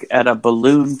work at a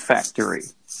balloon factory.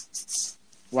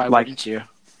 Why wouldn't you?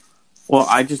 Well,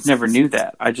 I just never knew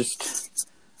that. I just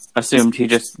assumed he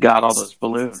just got all those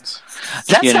balloons.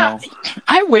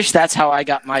 I wish that's how I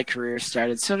got my career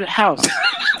started. So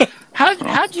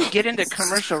how'd you get into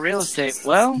commercial real estate?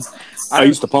 Well, I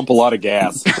used to pump a lot of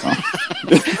gas.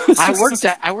 I worked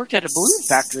at a balloon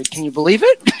factory. Can you believe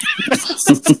it?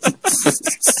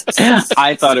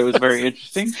 I thought it was very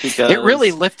interesting because it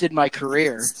really lifted my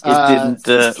career. It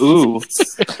didn't.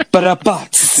 But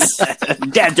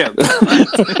dad joke.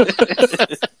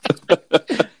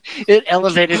 It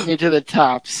elevated me to the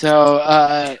top.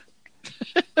 So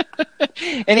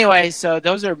Anyway, so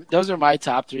those are my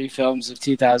top 3 films of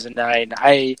 2009.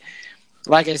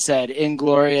 Like I said,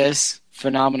 Inglourious,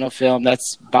 phenomenal film.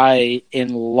 That's by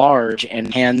and large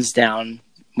and hands down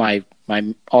my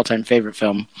all-time favorite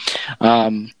film.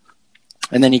 And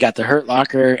then you got The Hurt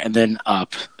Locker and then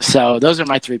Up. So those are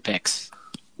my 3 picks.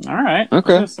 All right.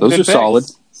 Okay. Those are solid.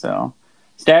 So,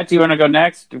 Stat, do you want to go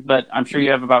next? But I'm sure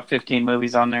you have about 15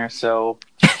 movies on there. So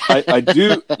I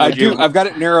do. I've got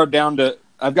it narrowed down to.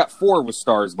 I've got 4 with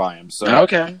stars by him. So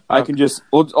okay. I can just.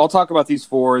 I'll talk about these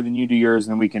 4, then you do yours,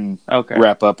 and then we can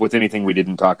wrap up with anything we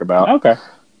didn't talk about. Okay.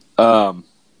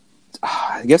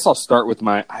 I guess I'll start with and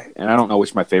I don't know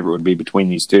which my favorite would be between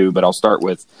these 2, but I'll start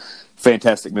with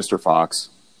Fantastic Mr. Fox.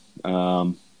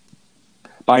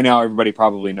 By now, everybody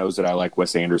probably knows that I like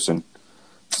Wes Anderson.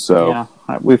 So yeah,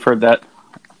 we've heard that.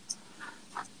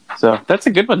 So that's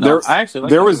a good one, though. I actually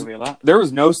like that movie a lot. There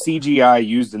was no CGI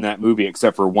used in that movie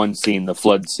except for one scene, the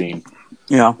flood scene.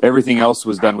 Yeah. Everything else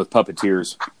was done with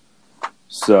puppeteers.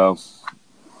 So,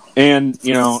 and,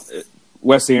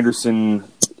 Wes Anderson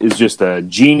is just a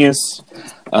genius.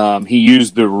 He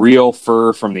used the real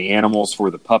fur from the animals for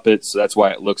the puppets. So that's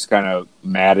why it looks kind of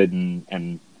matted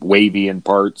and wavy in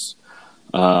parts.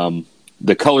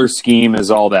 The color scheme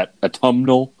is all that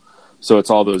autumnal. So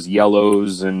it's all those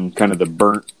yellows and kind of the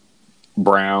burnt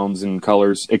browns and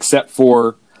colors, except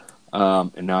for,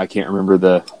 and now I can't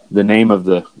remember the name of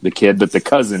the kid, but the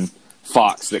cousin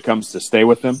Fox that comes to stay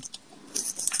with them.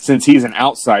 Since he's an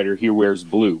outsider, he wears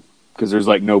blue because there's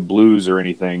like no blues or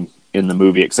anything in the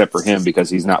movie except for him because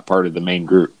he's not part of the main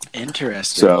group.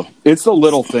 Interesting. So it's the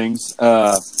little things.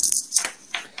 The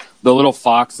little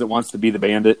fox that wants to be the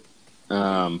bandit,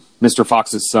 Mr.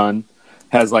 Fox's son,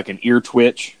 has like an ear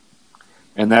twitch.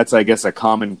 And that's, I guess, a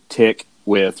common tick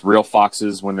with real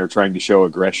foxes when they're trying to show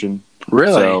aggression.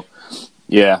 Really? So,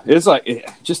 yeah, it's like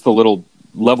just the little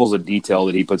levels of detail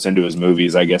that he puts into his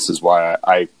movies, I guess, is why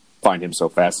I find him so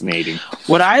fascinating.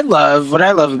 What I love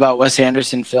about Wes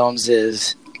Anderson films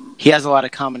is he has a lot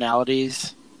of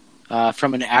commonalities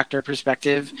from an actor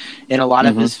perspective in a lot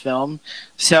of his film.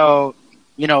 So,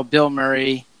 Bill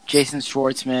Murray, Jason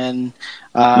Schwartzman,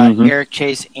 Eric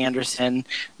Chase Anderson,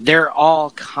 they're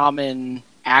all common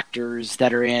actors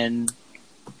that are in,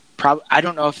 I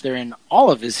don't know if they're in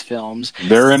all of his films.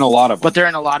 They're in a lot of them. But they're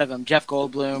in a lot of them. Jeff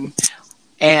Goldblum.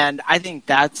 And I think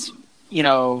that's,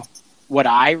 what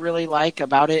I really like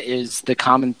about it is the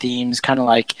common themes, kind of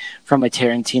like from a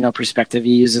Tarantino perspective.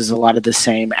 He uses a lot of the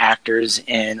same actors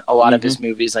in a lot of his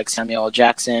movies, like Samuel L.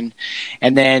 Jackson.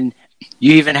 And then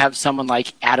you even have someone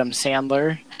like Adam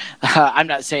Sandler. I'm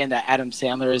not saying that Adam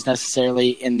Sandler is necessarily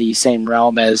in the same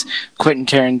realm as Quentin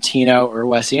Tarantino or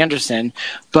Wes Anderson,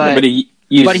 but he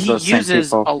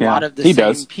uses a lot of the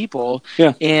same people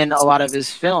in a lot of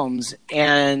his films,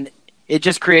 and it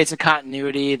just creates a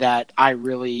continuity that I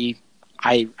really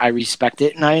I respect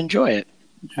it and I enjoy it.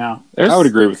 Yeah, I would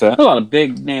agree with that. A lot of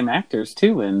big name actors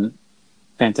too in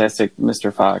Fantastic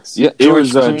Mr. Fox. Yeah, it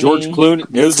was George Clooney.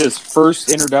 It was his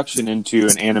first introduction into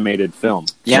an animated film.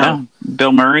 Yeah.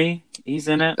 Bill Murray, he's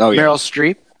in it. Oh, yeah. Meryl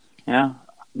Streep. Yeah.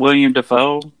 William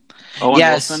Dafoe. Owen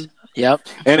Wilson. Yep.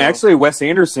 And actually, Wes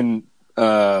Anderson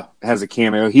has a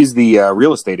cameo. He's the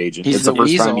real estate agent. He's the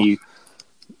first time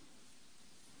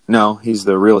No, he's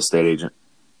the real estate agent.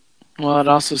 Well, it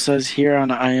also says here on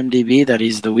IMDb that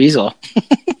he's the Weasel.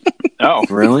 Oh,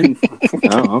 really?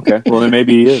 Oh, okay. Well, then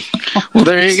maybe he is. Well,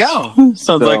 there you go.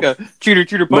 Sounds like a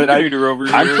cheater pumpkin eater over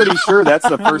here. I'm pretty sure that's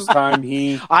the first time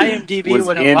he IMDb was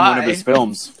in one of his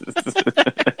films.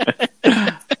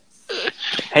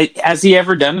 Hey, has he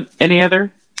ever done any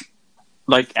other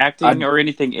acting or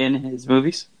anything in his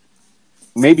movies?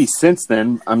 Maybe since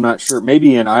then. I'm not sure.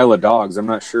 Maybe in Isle of Dogs. I'm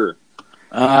not sure.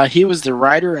 He was the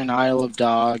writer in Isle of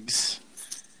Dogs.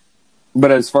 But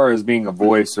as far as being a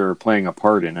voice or playing a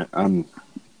part in it,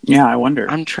 I wonder.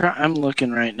 I'm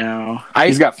looking right now.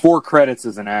 He's got 4 credits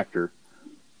as an actor.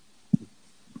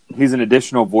 He's an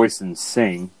additional voice in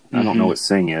Sing. I don't know what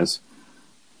Sing is.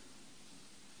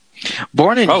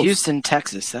 Born in Houston,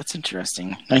 Texas. That's interesting.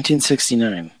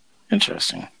 1969.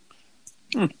 Interesting.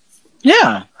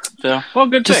 Yeah. So, well,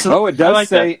 good pick. It does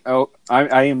say. That.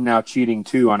 I am now cheating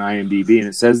too on IMDb, and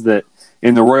it says that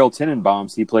in the Royal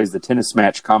Tenenbaums, he plays the tennis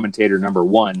match commentator number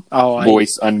 1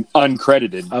 voice,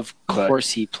 uncredited. Of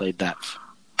course, he played that.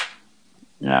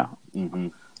 Yeah. Mm-hmm.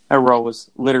 That role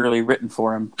was literally written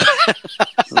for him.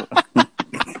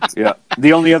 Yeah.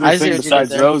 The only other thing besides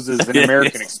those is an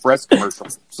American Express commercial.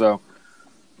 So.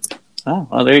 Oh,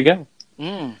 well, there you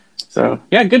go. So,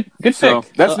 yeah, good pick. So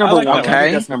that's number 1.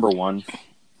 Okay. That's number 1.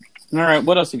 All right,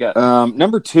 what else you got?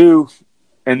 Number 2,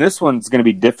 and this one's going to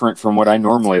be different from what I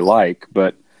normally like,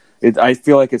 but I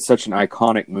feel like it's such an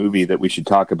iconic movie that we should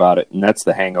talk about it, and that's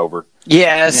The Hangover.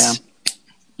 Yes.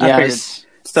 Yeah. Yes.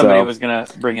 Somebody was going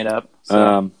to bring it up.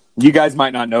 So. You guys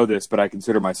might not know this, but I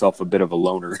consider myself a bit of a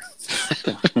loner.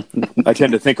 I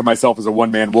tend to think of myself as a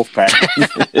one-man wolf pack.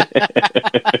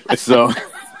 So,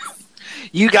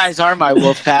 you guys are my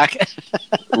wolf pack.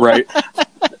 Right.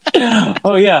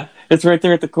 Oh, yeah. It's right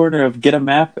there at the corner of Get a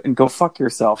Map and Go Fuck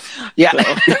Yourself. Yeah. So.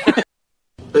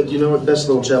 But you know what, Best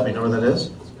Little Chap, you know where that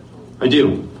is? I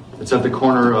do. It's at the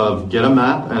corner of Get a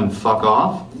Map and Fuck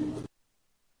Off.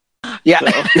 Yeah.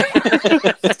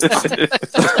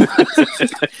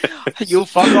 You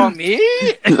fuck on me?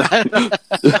 In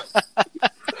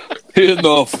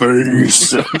the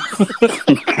face.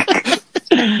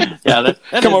 Yeah,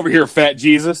 come over here, fat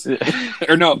Jesus.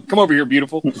 Or no, come over here,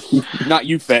 beautiful. Not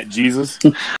you, fat Jesus.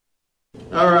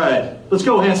 All right, let's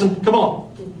go, handsome. Come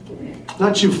on.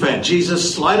 Not you, fat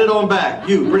Jesus. Slide it on back.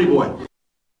 You, pretty boy.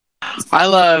 I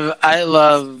love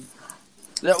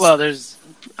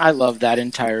that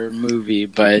entire movie,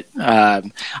 but I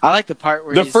like the part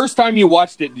where the first time you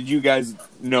watched it, did you guys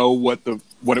know what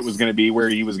it was going to be, where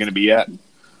he was going to be at?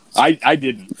 I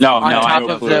didn't.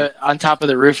 On top of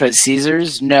the roof at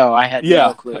Caesars. No, I had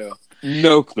no clue.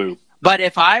 No clue. But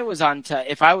if I was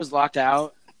locked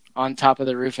out on top of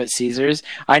the roof at Caesars,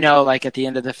 I know, like at the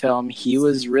end of the film, he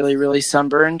was really, really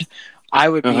sunburned. I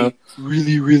would be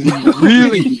really, really,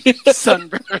 really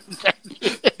sunburned.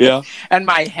 Yeah. And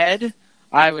my head,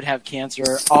 I would have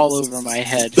cancer all over my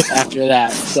head after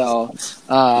that. So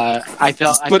I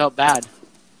felt bad.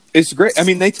 It's great. I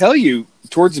mean, they tell you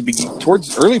towards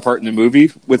the early part in the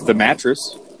movie with the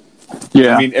mattress.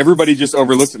 Yeah. I mean, everybody just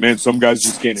overlooks it. Man, some guys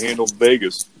just can't handle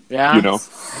Vegas. Yeah. You know.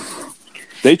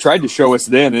 They tried to show us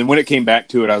then, and when it came back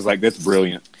to it, I was like, that's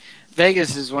brilliant.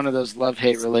 Vegas is one of those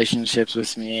love-hate relationships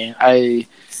with me. I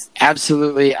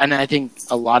absolutely, and I think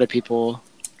a lot of people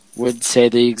would say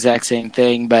the exact same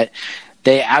thing, but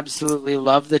they absolutely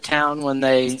love the town when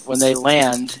they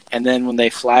land, and then when they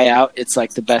fly out, it's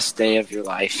like the best day of your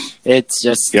life. It's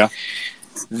just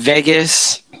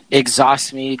Vegas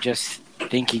exhausts me just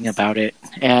thinking about it,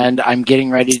 and I'm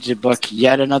getting ready to book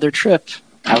yet another trip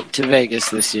out to Vegas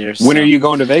this year. When are you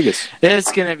going to Vegas?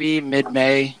 It's going to be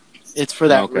mid-May. It's for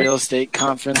that real estate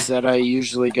conference that I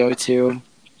usually go to.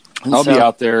 And I'll be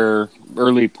out there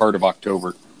early part of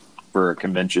October for a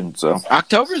convention. So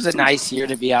October is a nice year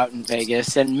to be out in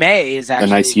Vegas, and May is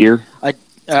actually a nice year. Month.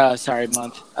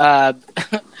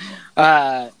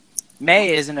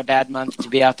 May isn't a bad month to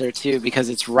be out there too, because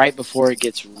it's right before it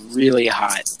gets really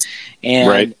hot.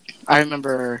 And I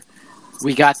remember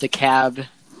we got the cab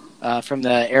from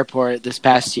the airport this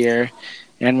past year,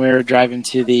 and we were driving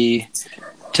to the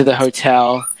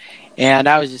hotel, and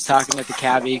I was just talking with the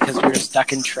cabbie because we were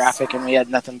stuck in traffic and we had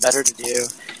nothing better to do.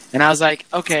 And I was like,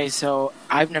 okay, so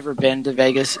I've never been to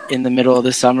Vegas in the middle of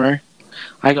the summer.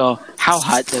 I go, how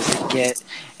hot does it get?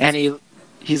 And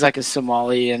he's like a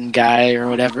Somalian guy or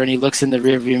whatever, and he looks in the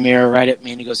rearview mirror right at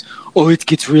me and he goes, oh, it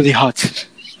gets really hot.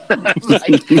 I'm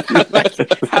like,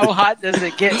 how hot does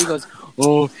it get? He goes,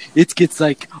 oh, it gets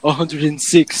like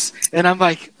 106. And I'm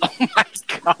like, oh my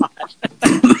God.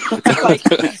 I'm like,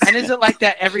 and is it like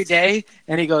that every day?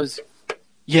 And he goes,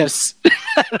 yes.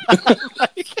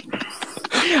 Like,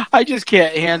 I just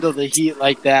can't handle the heat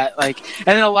like that. Like, and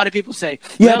then a lot of people say,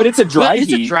 yeah, but it's a dry heat.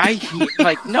 It's a dry heat.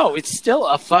 Like, no, it's still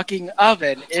a fucking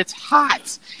oven. It's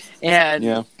hot.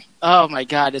 And oh my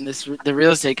God, in the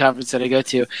real estate conference that I go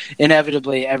to,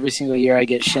 inevitably every single year I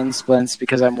get shin splints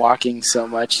because I'm walking so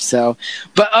much. So,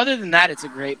 but other than that, it's a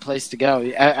great place to go.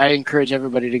 I encourage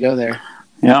everybody to go there.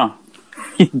 Yeah.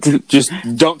 Just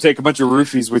don't take a bunch of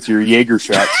roofies with your Jaeger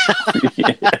shots.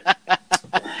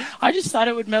 I just thought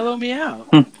it would mellow me out.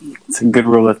 It's a good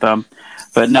rule of thumb.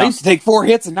 But no. I used to take 4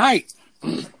 hits a night.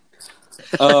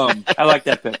 I like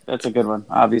that pick. That's a good one.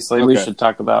 Obviously, we should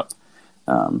talk about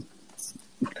The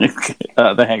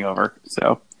Hangover.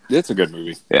 So it's a good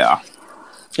movie. Yeah,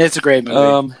 it's a great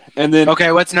movie. And then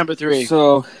what's number 3?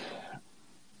 So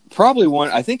probably one.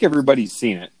 I think everybody's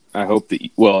seen it. I hope that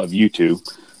of you two,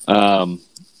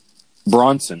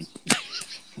 Bronson.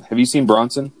 Have you seen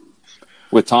Bronson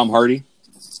with Tom Hardy?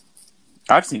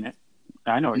 I've seen it.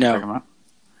 I know what you're talking about.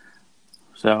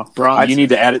 So you need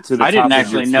to add it to the. I didn't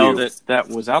actually know that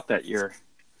was out that year.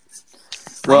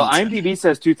 Well, IMDb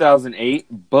says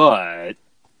 2008, but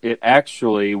it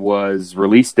actually was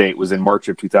release date was in March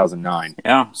of 2009.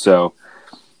 Yeah. So,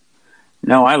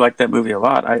 no, I like that movie a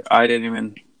lot. I didn't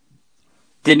even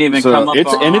Didn't even So come up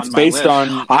it's on and it's my based list.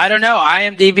 on I don't know.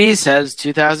 IMDb says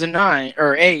 2009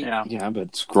 or 8. Yeah.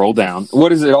 but scroll down. What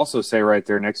does it also say right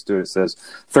there next to it? It says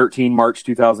 13 March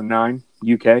 2009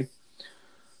 UK.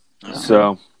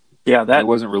 So Yeah, that it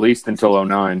wasn't released until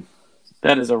 09.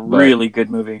 that is a really good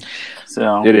movie.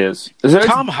 So It is.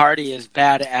 Tom Hardy is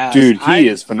badass. Dude, he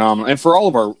is phenomenal. And for all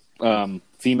of our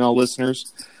female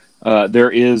listeners, there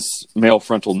is male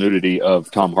frontal nudity of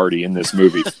Tom Hardy in this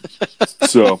movie.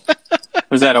 So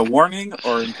was that a warning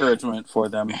or encouragement for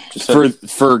them?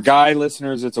 for guy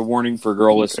listeners, it's a warning. For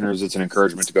girl listeners, it's an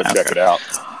encouragement to go check it out.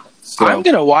 So, I'm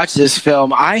gonna watch this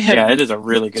film. it is a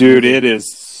really good dude, movie. it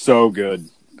is so good.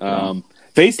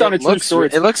 Based on a true story.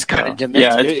 It looks kind of demented.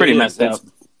 Yeah, it's pretty messed up.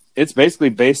 It's basically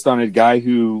based on a guy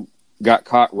who got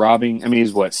caught robbing. I mean,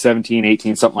 he's 17,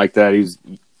 18, something like that. He's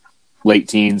late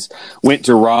teens. Went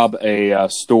to rob a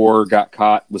store, got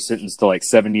caught, was sentenced to like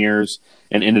 7 years,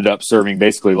 and ended up serving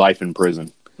basically life in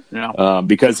prison. Yeah.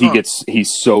 Because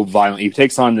he's so violent. He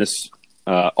takes on this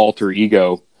alter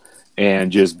ego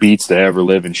and just beats the ever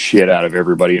living shit out of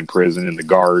everybody in prison and the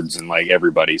guards and like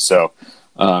everybody. So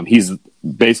he's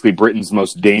basically Britain's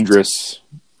most dangerous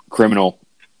criminal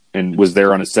and was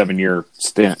there on a 7-year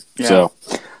stint. Yeah. So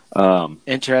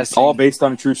Interesting. all based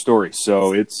on a true story.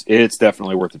 So it's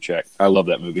definitely worth a check. I love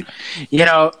that movie. You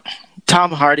know,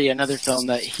 Tom Hardy, another film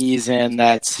that he's in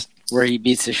that's where he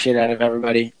beats the shit out of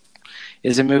everybody,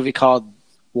 is a movie called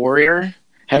Warrior.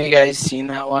 Have you guys seen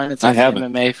that one? It's I like haven't.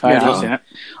 MMA fighting. Yeah, I've seen it.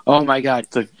 Oh my god.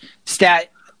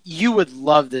 Stat, you would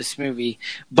love this movie,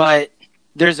 but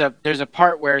there's a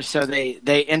part where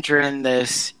they enter in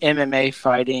this MMA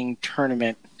fighting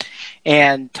tournament,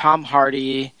 and Tom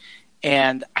Hardy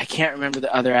and I can't remember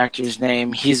the other actor's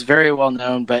name. He's very well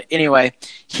known, but anyway,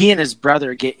 he and his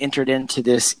brother get entered into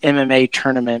this MMA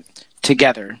tournament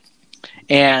together.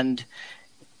 And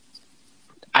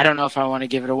I don't know if I want to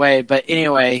give it away, but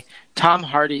anyway, Tom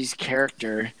Hardy's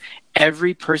character,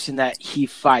 every person that he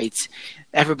fights,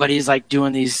 everybody's like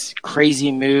doing these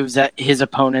crazy moves at his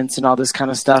opponents and all this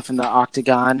kind of stuff in the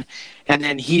octagon. And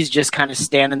then he's just kind of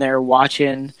standing there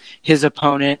watching his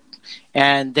opponent,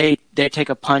 and they take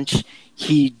a punch.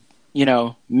 He,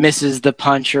 misses the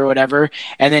punch or whatever,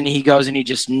 and then he goes and he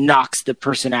just knocks the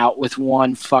person out with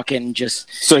one fucking just.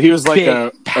 So he was like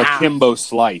a pound. Kimbo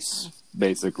Slice,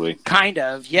 basically. Kind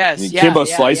of, yes. I mean, Yeah, Kimbo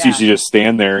yeah, Slice yeah. used to just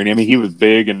stand there, and I mean, he was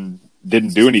big and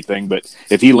didn't do anything, but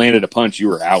if he landed a punch, you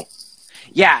were out.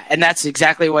 Yeah, and that's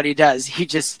exactly what he does.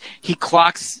 He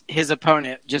clocks his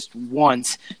opponent just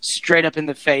once, straight up in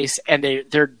the face, and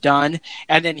they're done.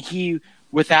 And then he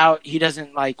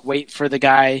doesn't like wait for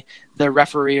the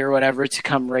referee or whatever to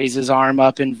come raise his arm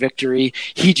up in victory.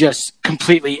 He just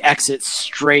completely exits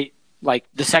straight. Like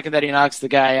the second that he knocks the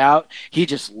guy out, he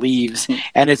just leaves,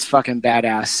 and it's fucking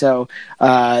badass. So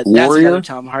that's Warrior? another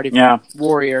Tom Hardy. Yeah.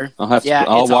 Warrior. I'll have to. Yeah,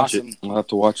 I'll it's watch awesome. it. I'll have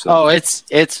to watch that. Oh,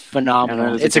 it's phenomenal. Yeah,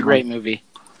 that is It's a good great one. movie.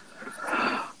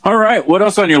 All right, what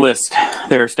else on your list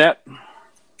there, Stat?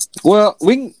 Well,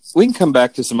 we can come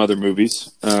back to some other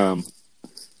movies, and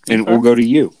we'll go to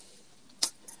you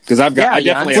because I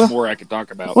definitely have more I could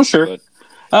talk about. Well, sure. but-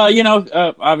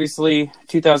 Obviously,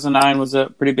 2009 was a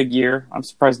pretty big year. I'm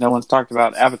surprised no one's talked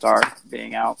about Avatar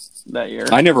being out that year.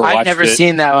 I never watched I've never it.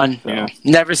 seen that one. Yeah.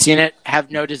 Never seen it. Have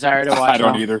no desire to watch I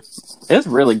don't it. either. It's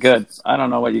really good. I don't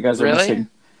know what you guys are Really? missing.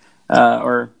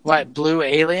 Or What, Blue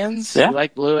Aliens? Yeah. You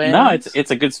like Blue Aliens? no,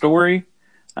 it's a good story.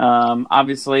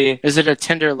 Obviously, Is it a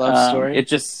tender love story? it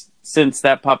just since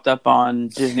that popped up on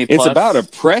Disney It's Plus, about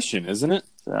oppression, isn't it?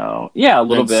 so yeah, a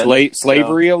little And bit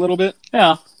slavery, a little bit.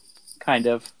 Yeah, kind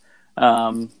of.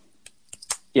 The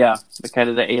kind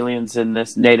of the aliens in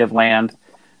this native land.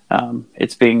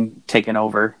 It's being taken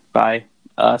over by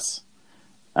us.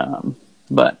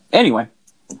 But anyway,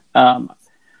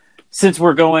 since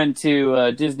we're going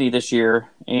to Disney this year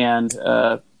and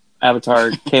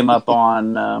Avatar came up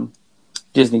on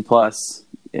Disney Plus,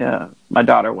 my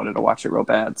daughter wanted to watch it real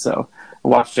bad, so I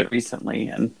watched it recently,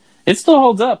 and it still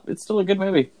holds up. It's still a good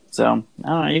movie. So I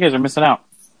don't know, you guys are missing out.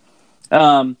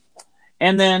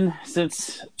 And then,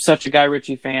 since such a Guy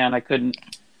Ritchie fan, I couldn't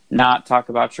not talk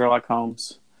about Sherlock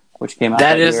Holmes, which came out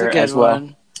that that is year a good as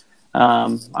well.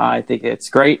 one. I think it's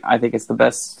great. I think it's the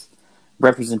best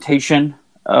representation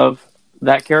of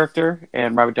that character,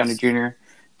 and Robert Downey Jr.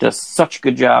 does such a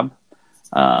good job.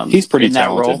 He's pretty in that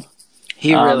talented. role.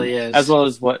 He really is. As well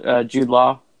as Jude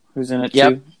Law, who's in it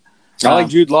Yep. too. I like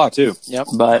Jude Law too. Yep.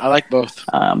 But I like both.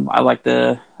 I like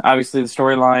obviously the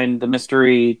storyline, the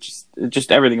mystery,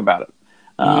 just everything about it.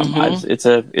 It's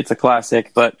a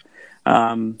classic, but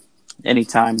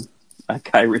anytime a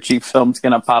Guy Ritchie film's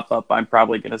gonna pop up, I'm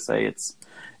probably gonna say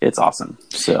it's awesome.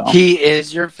 So he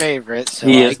is your favorite. So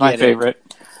he I is my get it. favorite.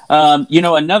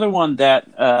 Another one that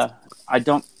I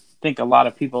don't think a lot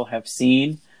of people have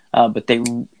seen, but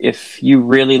if you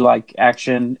really like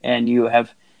action and you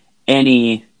have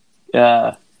any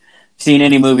seen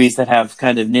any movies that have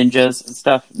kind of ninjas and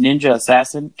stuff, Ninja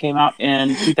Assassin came out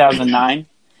in 2009,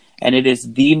 and it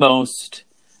is the most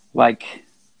like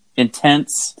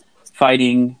intense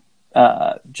fighting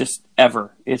just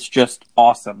ever. It's just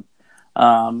awesome.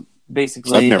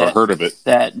 Basically, I've never heard of it.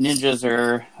 That ninjas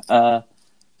are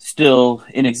still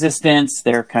in existence.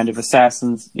 They're kind of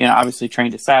assassins, obviously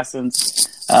trained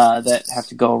assassins that have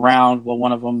to go around. Well,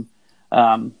 one of them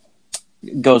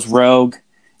goes rogue,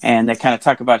 and they kind of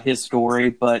talk about his story,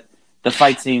 but the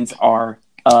fight scenes are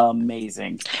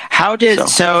amazing.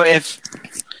 So if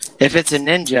it's a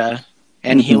ninja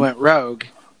and he went rogue,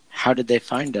 how did they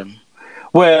find him?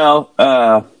 Well,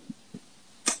 I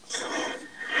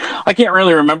can't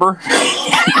really remember.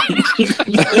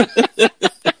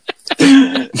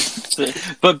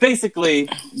 But basically,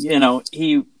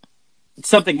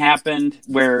 something happened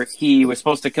where he was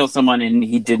supposed to kill someone and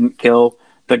he didn't kill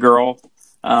the girl.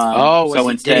 So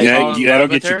instead, that'll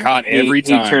get you caught every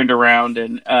time. He turned around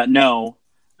and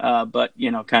but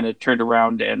kind of turned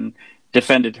around and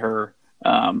defended her.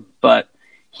 But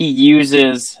he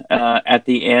uses at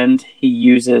the end. He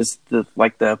uses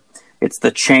it's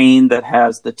the chain that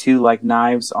has the two like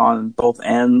knives on both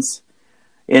ends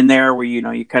in there, where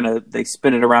you kind of they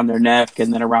spin it around their neck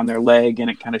and then around their leg, and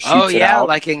it kind of shoots it out.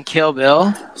 Like in Kill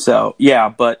Bill. So yeah,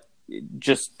 but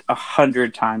just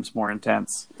 100 times more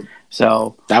intense.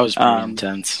 So that was pretty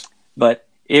intense. But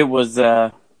it was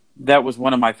that was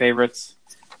one of my favorites.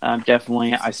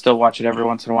 Definitely, I still watch it every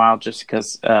once in a while just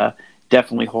because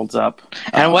definitely holds up.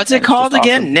 And what's it called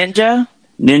again? Awesome.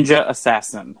 Ninja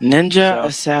Assassin.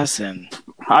 Assassin.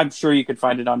 I'm sure you could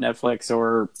find it on Netflix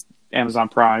or Amazon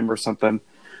Prime or something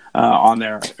on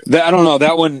there. I don't know.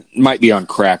 That one might be on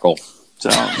Crackle. So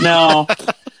no.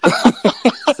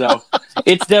 So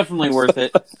it's definitely worth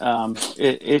it. I'm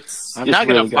not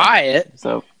going to buy it.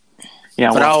 So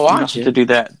yeah, but I'll watch it to do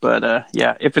that. But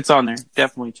yeah, if it's on there,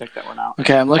 definitely check that one out.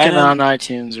 Okay, I'm looking on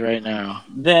iTunes right now.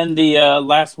 Then the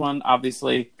last one,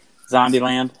 obviously,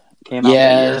 Zombieland came out.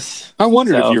 Yes, I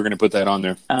wondered if you were going to put that on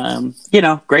there.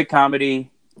 Great comedy.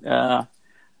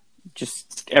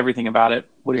 Just everything about it.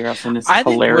 Woody Harrelson is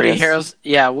hilarious.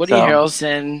 Woody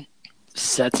Harrelson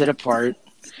sets it apart.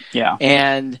 Yeah,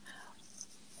 and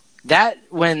that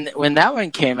when that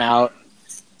one came out,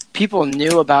 people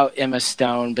knew about Emma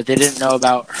Stone, but they didn't know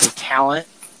about her talent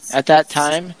at that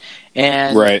time.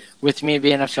 And with me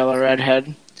being a fellow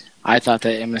redhead, I thought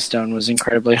that Emma Stone was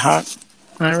incredibly hot.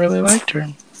 I really liked her.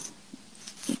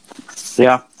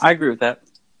 Yeah, I agree with that.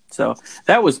 So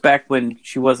that was back when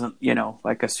she wasn't,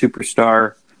 like a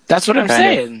superstar. That's what I'm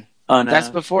saying. That's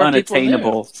before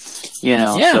unattainable.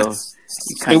 Yeah. So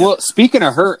well, speaking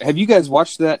of her, have you guys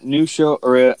watched that new show?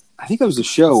 Or I think it was a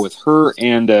show with her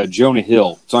and Jonah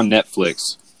Hill. It's on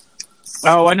Netflix.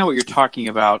 Oh, I know what you're talking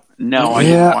about. No, I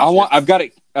didn't watch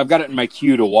it. I've got it in my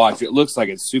queue to watch. It looks like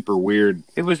it's super weird.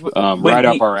 It was right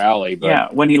up our alley. But yeah,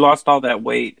 when he lost all that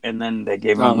weight, and then they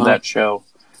gave him that show.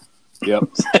 Yep.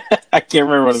 I can't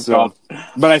remember what it's called.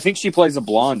 But I think she plays a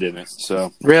blonde in it.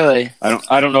 So really,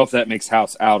 I don't know if that makes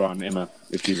house out on Emma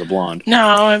if she's a blonde. No,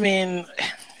 I mean,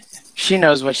 she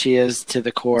knows what she is to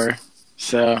the core,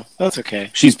 so that's okay.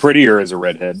 She's prettier as a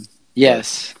redhead.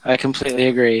 Yes, I completely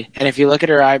agree. And if you look at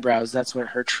her eyebrows, that's what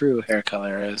her true hair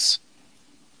color is.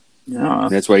 No.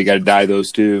 That's why you got to dye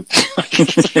those too.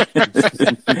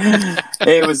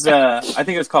 It was, I think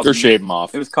it was called. Or shave them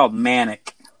off. It was called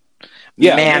Manic.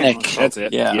 Yeah, Manic. That's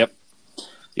it. Yeah.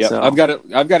 Yep. So, I've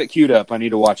got it queued up. I need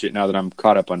to watch it now that I'm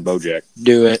caught up on BoJack.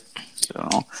 Do it. So,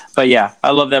 but yeah, I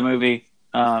love that movie.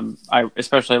 I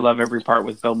especially love every part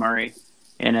with Bill Murray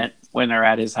in it when they're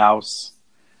at his house.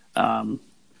 God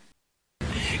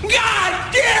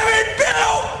damn it,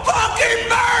 Bill fucking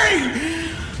Murray!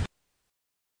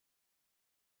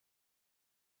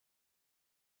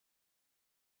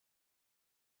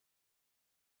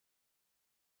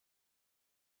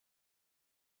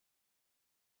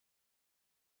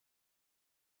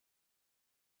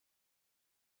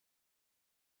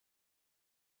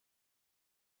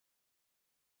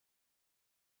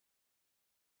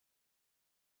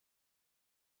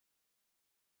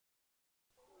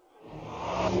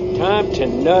 Time to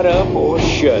nut up or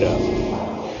shut up.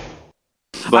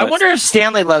 I wonder if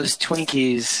Stanley loves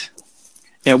Twinkies.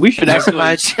 Yeah, we should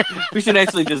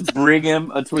actually just bring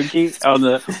him a Twinkie on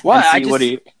the what? And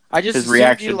see I just his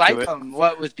reaction you like to it. him.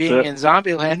 What with being in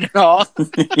Zombieland and all.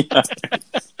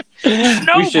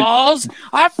 Snowballs?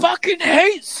 I fucking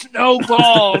hate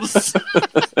snowballs.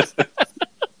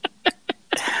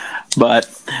 But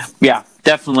yeah,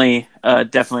 definitely a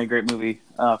great movie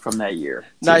from that year.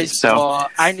 Nice. So, Paul.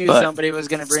 I knew somebody was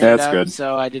going to bring it That's up, good.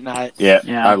 so I did not. Yeah,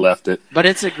 Yeah. I left it. But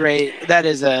it's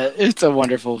it's a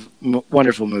wonderful,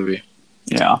 wonderful movie.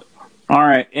 yeah. All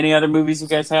right. Any other movies you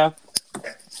guys have?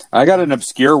 I got an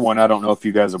obscure one. I don't know if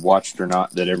you guys have watched or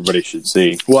not that everybody should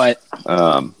see. What?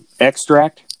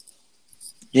 Extract.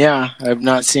 Yeah, I've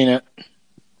not seen it.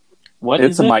 What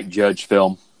It's is a it? Mike Judge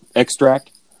film.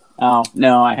 Extract. Oh,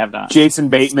 no, I have not. Jason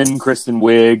Bateman, Kristen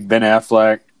Wiig, Ben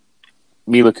Affleck,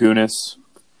 Mila Kunis,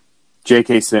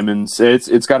 J.K. Simmons.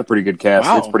 It's got a pretty good cast.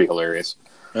 Wow. It's pretty hilarious.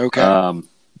 Okay.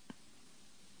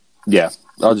 Yeah,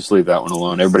 I'll just leave that one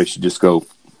alone. Everybody should just go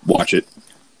watch it.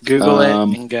 Google it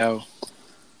and go.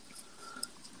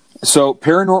 So,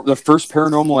 the first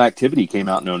Paranormal Activity came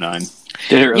out in 2009.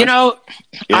 Did it really? You know,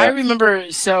 Yeah. I remember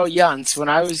Yuns, when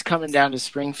I was coming down to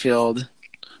Springfield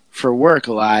for work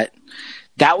a lot,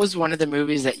 that was one of the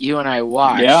movies that you and I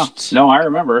watched. Yeah. No, I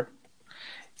remember.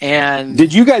 And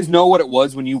Did you guys know what it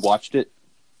was when you watched it?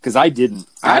 Because I didn't.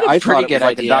 I had a I pretty thought it good was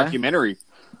like idea. a documentary.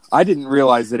 I didn't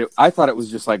realize that I thought it was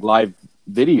just like live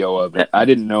video of it. I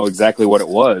didn't know exactly what it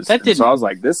was. That And so I was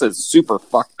like, this is super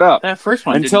fucked up. That first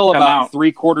one Until didn't come about out.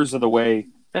 3/4 of the way.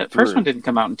 That first through. one didn't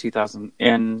come out in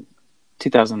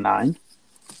 2009.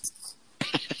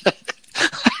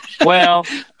 Well,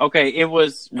 okay, it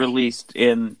was released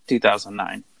in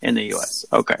 2009 in the U.S.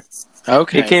 Okay.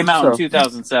 okay, It came out in So-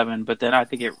 2007, but then I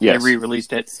think they Yes.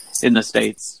 re-released it in the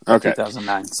States in Okay.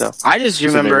 2009. So I just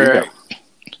there you remember go.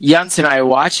 Yuns and I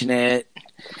watching it.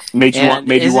 Made you And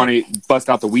want to bust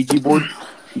out the Ouija board?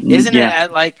 Isn't Yeah. it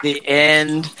at like the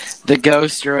end, the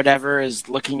ghost or whatever is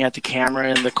looking at the camera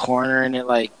in the corner and it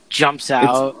like jumps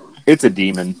out? It's a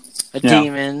demon. A Yeah.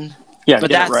 demon. Yeah,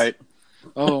 But get it that's- right.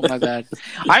 Oh, my bad.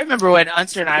 I remember when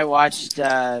Unser and I watched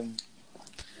the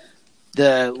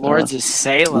Lords of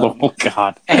Salem. Oh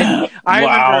God! And I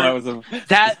wow, remember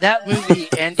that was that movie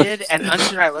ended, and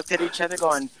Unser and I looked at each other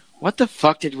going, what the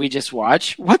fuck did we just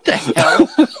watch? What the hell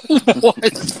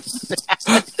was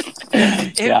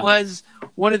that? It was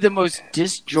one of the most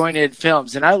disjointed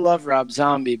films, and I love Rob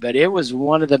Zombie, but it was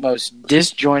one of the most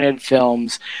disjointed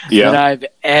films that Yeah. I've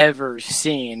ever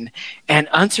seen. And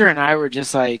Unser and I were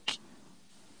just like,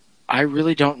 I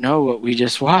really don't know what we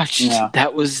just watched. Yeah.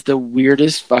 That was the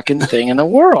weirdest fucking thing in the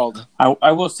world.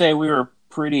 I will say we were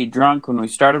pretty drunk when we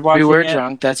started watching. We were it,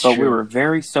 drunk, that's but true. we were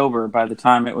very sober by the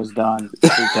time it was done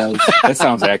because That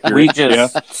sounds accurate. we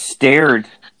just stared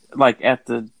like at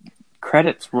the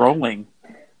credits rolling.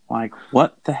 Like,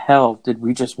 what the hell did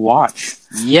we just watch?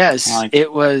 Yes, Like-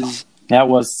 it was. That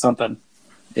was something.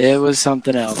 It was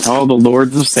something else. Oh, the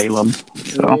Lords of Salem.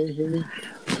 So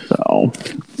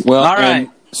Well, All right. and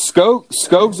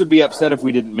Scobes would be upset if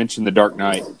we didn't mention The Dark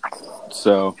Knight.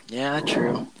 So, Yeah,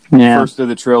 true. yeah. first of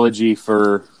the trilogy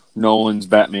for Nolan's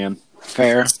Batman.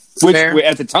 Fair. Which, Fair.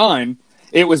 at the time,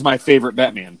 it was my favorite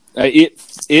Batman. It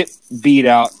beat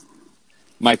out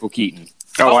Michael Keaton.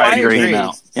 Oh, I agree. Came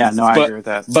out. Yeah, no, I But- agree with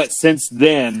that. But since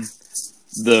then,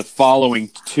 the following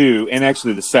two, and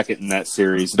actually the second in that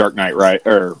series, Dark Knight, right?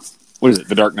 Or, what is it,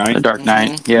 The Dark Knight? The Dark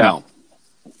Knight. Mm-hmm. Yeah. No.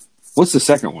 What's the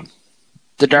second one?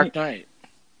 The Dark Knight.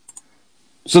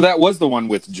 So that was the one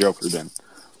with Joker then.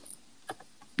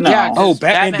 No. Yeah, Oh,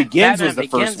 Batman- Batman Begins Batman was the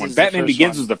Begins first one. is the Batman first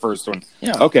Begins one. was the first one.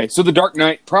 Yeah. Okay, so The Dark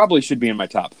Knight probably should be in my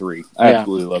top 3. I Yeah.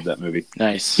 absolutely love that movie.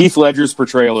 Nice. Heath Ledger's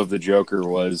portrayal of the Joker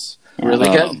was Really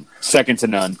good. second to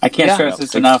none. I can't Yeah. stress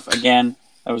this enough. Again,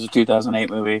 that was a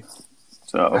 2008 movie.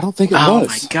 So I don't think it Oh was.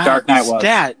 my god. Dark Knight was.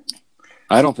 That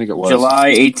I don't think it was. July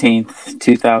 18th,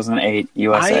 2008,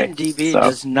 USA. IMDb So,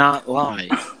 does not lie.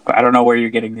 I don't know where you're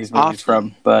getting these movies Often.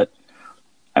 from, but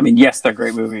I mean, yes, they're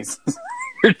great movies.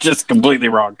 You're just completely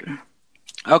wrong.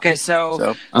 Okay, so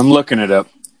So, I'm looking it up.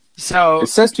 It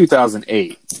says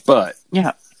 2008, but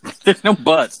yeah, there's no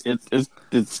but.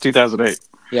 It's 2008.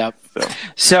 yep. So.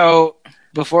 So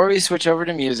before we switch over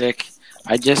to music,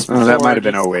 I just that might have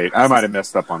been 08. I might have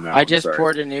messed up on that. I one, just sorry.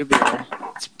 poured a new beer.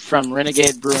 It's from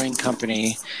Renegade Brewing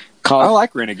Company I called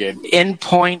like Renegade. In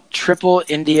Point Triple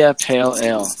India Pale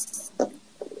Ale.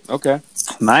 Okay.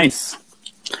 Nice.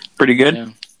 Pretty good. Yeah.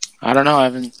 I don't know. I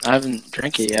haven't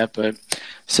drank it yet, but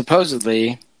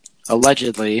supposedly,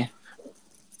 allegedly,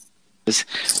 it's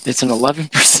an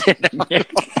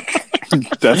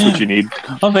 11%. That's what you need.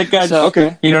 Oh, thank God. So-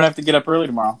 Okay. You don't have to get up early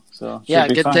tomorrow. So Yeah, should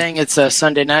be good fine. thing it's a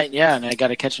Sunday night. Yeah, and I got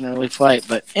to catch an early flight.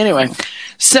 But anyway,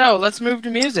 so let's move to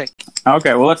music.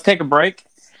 Okay, well, let's take a break,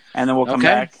 and then we'll come Okay.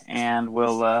 back, and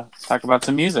we'll talk about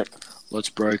some music. Let's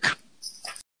break.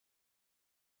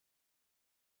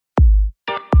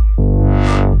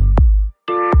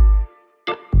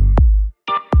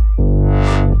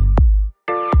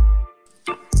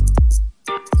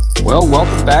 Well,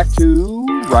 welcome back to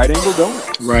Right Angle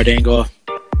Donuts. Right Angle.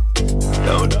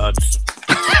 Donuts.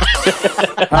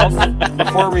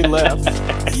 Before we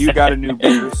left, you got a new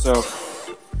beer, so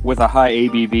with a high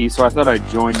ABV, so I thought I'd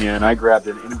join you, and I grabbed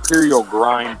an Imperial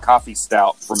Grind Coffee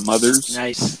Stout from Mother's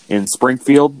in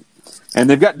Springfield. And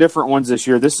they've got different ones this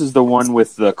year. This is the one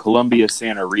with the Columbia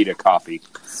Santa Rita coffee.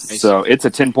 So it's a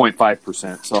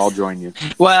 10.5%, so I'll join you.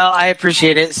 Well, I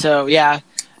appreciate it. So, yeah,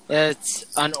 it's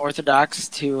unorthodox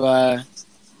to a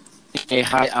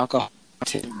high alcohol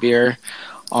beer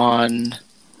on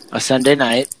a Sunday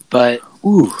night, but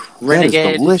ooh, Renegade,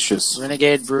 that is delicious.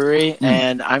 Renegade Brewery,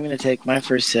 and I'm going to take my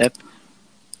first sip.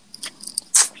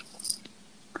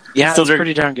 Yeah, it's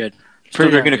pretty darn good.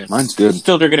 Mine's good.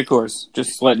 Still drinking a course.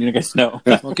 Just letting you guys know.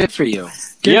 Well, good for you.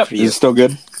 Good for you. Is it still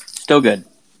good? Still good.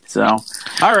 So,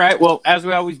 all right. Well, as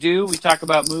we always do, we talk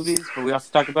about movies, but we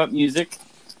also talk about music.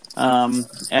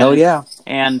 Hell yeah.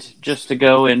 And just to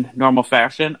go in normal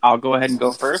fashion, I'll go ahead and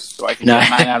go first so I can get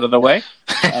mine out of the way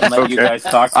and let you guys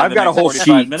talk. I've got a whole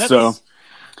sheet, minutes. So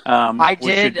I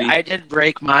did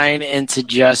break mine into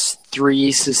just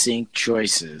 3 succinct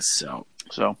choices. So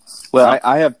well,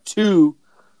 I have 2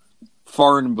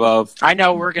 far and above. I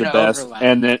know we're going to overlap,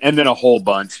 and then a whole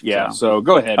bunch. Yeah. So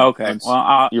go ahead. Okay. Well,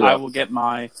 I will get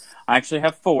my. I actually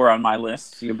have 4 on my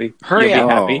list. You'll be hurry up.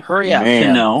 Happy. Hurry up.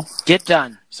 To know. Get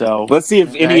done. So let's see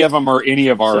if any of them are any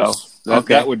of ours. So,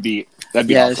 that'd be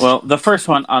awesome. Well, the first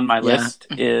one on my list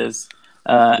is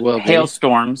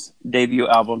Hailstorm's debut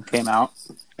album came out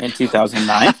in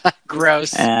 2009.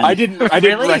 Gross. And I didn't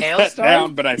really? write that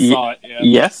down, but I saw it. Yeah.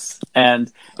 Yes,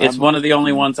 and it's one of the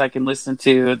only ones I can listen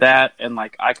to. That and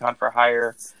like Icon for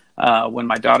Hire when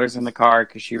my daughter's in the car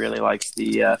because she really likes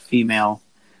the female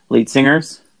lead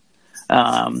singers.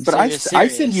 But I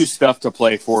send you stuff to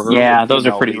play for her. Yeah, those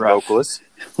are pretty rough. Vocalists.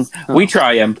 We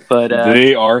try them, but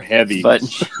they are heavy. But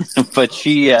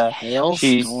she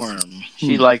Hailstorm.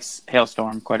 She likes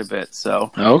Hailstorm quite a bit.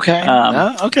 So okay,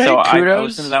 okay. So Kudos. I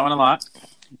listen to that one a lot.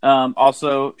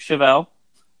 Also, Chevelle,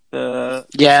 the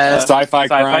Sci-Fi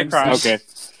Crimes. Okay,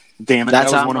 damn it,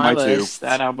 that's that was one of my list. 2.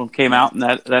 That album came out, and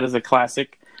that is a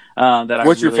classic.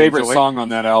 What's your favorite song on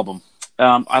that album?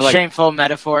 I like Shameful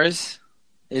Metaphors.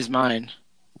 Is mine.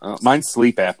 Mine's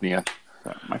Sleep Apnea.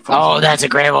 Oh, that's a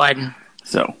great one.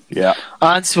 So yeah.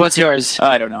 What's yours?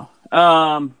 I don't know.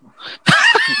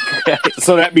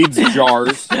 So that means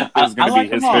Jars is going to be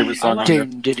his favorite song.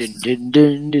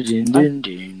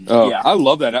 I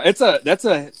love that. That's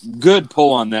a good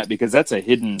pull on that because that's a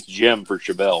hidden gem for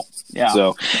Chevelle. Yeah.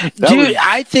 So,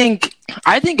 I think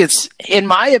it's, in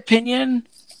my opinion,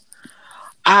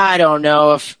 I don't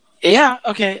know if. Yeah.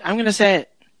 Okay. I'm going to say it.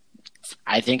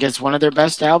 I think it's one of their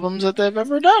best albums that they've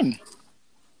ever done.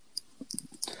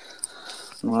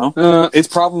 Well, it's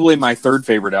probably my 3rd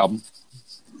favorite album.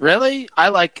 Really? I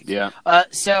like. Yeah.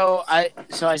 So I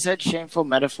said Shameful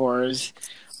Metaphors,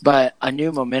 but A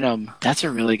New Momentum. That's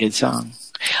a really good song.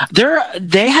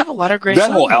 They have a lot of great.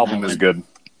 That whole album is good.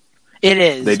 It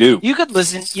is. They do. You could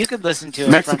listen to it.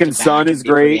 Mexican Sun is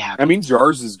great. I mean,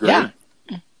 Jars is great. Yeah.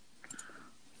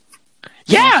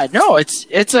 Yeah. No,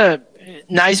 it's a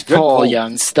nice pull,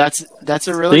 Youngs. That's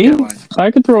a really good one. I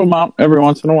could throw them out every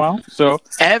once in a while. So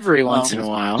every once in a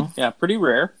while. Yeah, pretty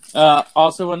rare.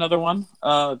 Also, another one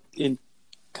in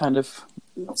kind of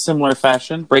similar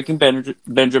fashion. Breaking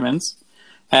Benjamins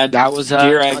had that was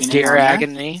Dear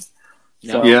Agony.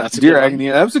 No, yeah, Dear Agony.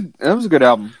 That was a good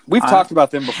album. We've talked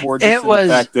about them before. Just the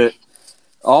fact that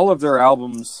all of their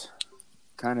albums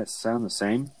kind of sound the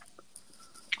same,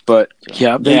 but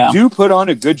they do put on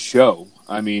a good show.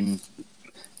 I mean,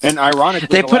 and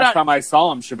ironically, the last time I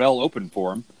saw him, Chevelle opened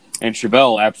for him, and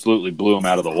Chevelle absolutely blew him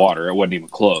out of the water. It wasn't even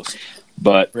close.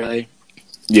 But really,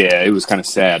 yeah, it was kind of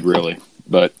sad, really.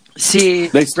 But see,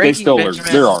 they still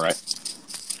they're all right.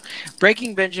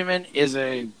 Breaking Benjamin is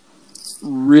a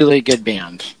really good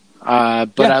band,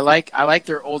 but I like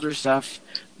their older stuff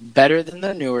better than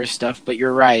the newer stuff. But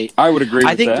you're right. I would agree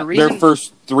with that. Their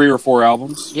first 3 or 4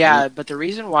 albums. Yeah, but the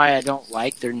reason why I don't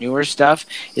like their newer stuff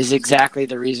is exactly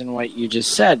the reason what you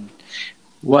just said.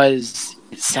 Was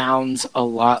it sounds a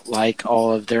lot like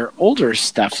all of their older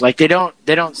stuff. Like they don't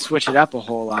switch it up a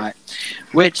whole lot.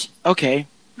 Which, okay,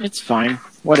 it's fine.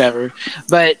 Whatever.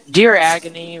 But Dear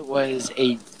Agony was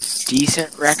a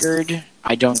decent record.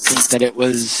 I don't think that it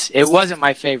wasn't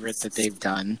my favorite that they've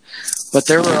done. But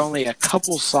there were only a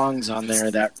couple songs on there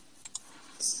that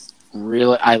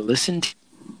really I listened to.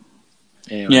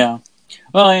 Anyway. Yeah.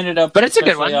 Well, I ended up, but it's a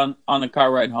good one. On the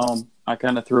car ride home, I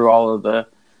kind of threw all of the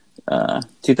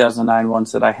 2009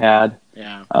 ones that I had.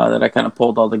 Yeah. That I kind of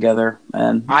pulled all together,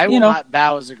 and I Will Not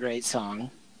Bow is a great song.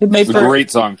 It made It's a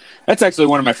great song. That's actually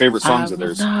one of my favorite songs of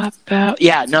theirs.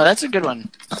 Yeah, no, that's a good one.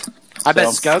 I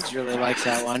bet Scuggs really likes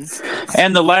that one.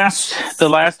 And the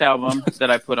last album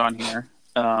that I put on here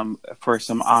for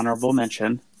some honorable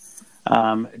mention,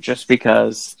 just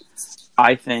because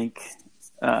I think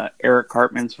Eric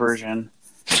Cartman's version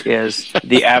is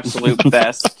the absolute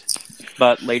best.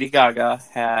 But Lady Gaga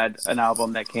had an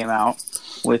album that came out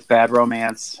with Bad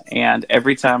Romance, and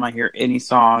every time I hear any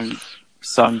song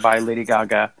sung by Lady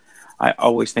Gaga, I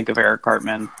always think of Eric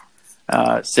Cartman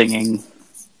singing.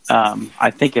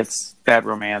 I think it's Bad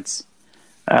Romance,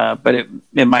 but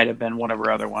it might have been one of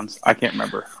her other ones. I can't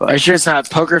remember. But. Are you sure it's not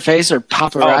Poker Face or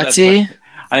Paparazzi?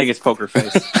 I think it's Poker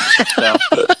Face. So,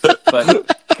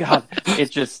 but God,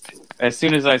 it just as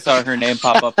soon as I saw her name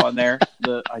pop up on there,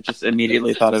 I just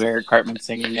immediately thought of Eric Cartman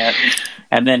singing it,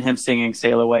 and then him singing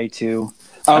 "Sail Away" too.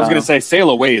 I was going to say "Sail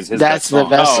Away" is his. That's best song.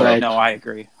 the best. Oh no, I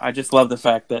agree. I just love the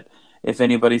fact that if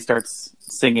anybody starts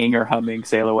singing or humming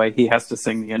 "Sail Away," he has to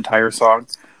sing the entire song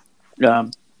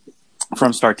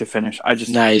from start to finish. I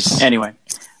just nice. Anyway,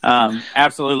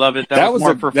 absolutely love it. That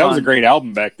was a great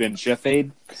album back then, Chef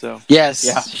Aid. So yes,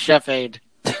 yeah. Chef Aid.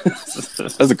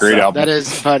 That was a great album. That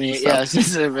is funny. So. Yes, this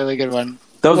is a really good one.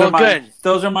 Those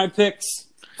are my picks.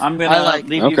 I'm gonna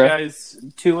leave you guys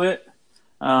to it.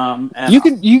 And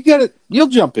you'll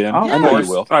jump in. I know you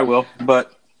will. I will,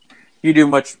 but you do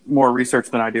much more research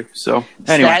than I do. So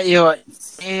anyway,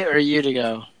 is that me or you to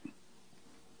go?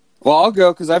 Well, I'll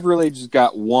go because I've really just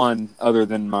got one other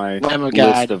than my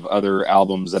list of other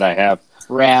albums that I have.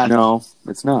 Rad. No,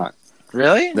 it's not.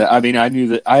 Really? I mean, I knew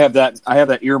that I have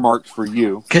that earmarked for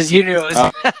you because you knew it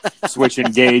was Switch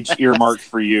Engage earmarked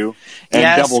for you,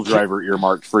 and Double Driver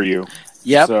earmarked for you.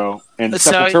 Yep. So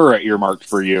Sepultura earmarked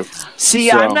for you. See,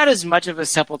 I'm not as much of a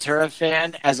Sepultura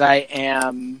fan as I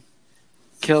am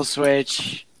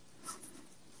Killswitch,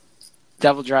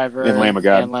 Double Driver, and Lamb of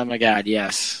God. And Lamb of God,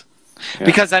 yes. Yeah.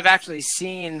 Because I've actually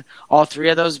seen all three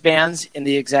of those bands in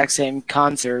the exact same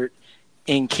concert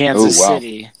in Kansas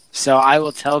City. So I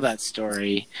will tell that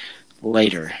story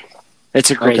later.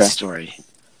 It's a great story.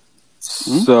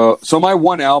 So my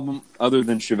one album, other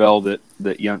than Chevelle,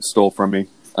 that Yunt stole from me,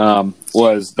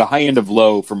 was The High End of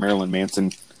Low from Marilyn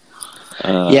Manson.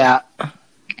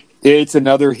 It's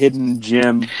another hidden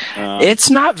gem. It's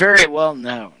not very well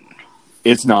known.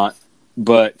 It's not.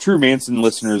 But true Manson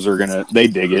listeners they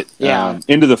dig it. Yeah.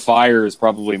 Into the Fire is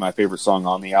probably my favorite song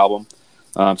on the album.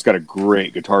 It's got a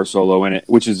great guitar solo in it,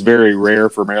 which is very rare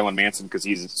for Marilyn Manson because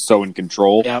he's so in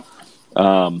control. Yep.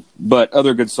 But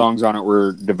other good songs on it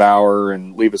were Devour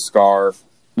and Leave a Scar,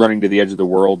 Running to the Edge of the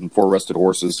World, and Four Rusted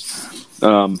Horses.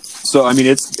 So, I mean,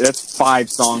 that's 5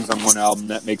 songs on one album.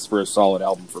 That makes for a solid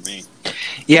album for me.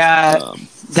 Yeah,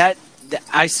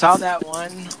 I saw that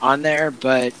one on there,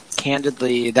 but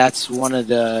candidly, that's one of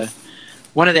the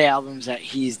albums that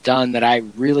he's done that I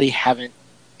really haven't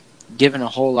given a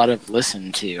whole lot of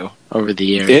listen to over the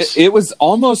years. It was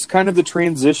almost kind of the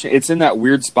transition. It's in that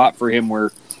weird spot for him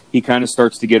where he kind of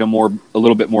starts to get a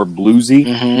little bit more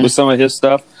bluesy with some of his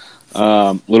stuff,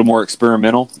 a little more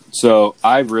experimental. So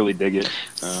I really dig it.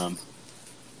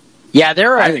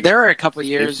 There are a couple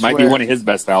years. It might be one of his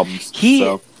best albums.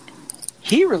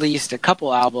 He released a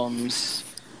couple albums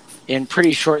in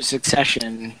pretty short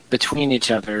succession between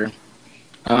each other.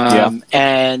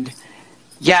 And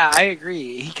yeah, I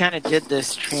agree. He kind of did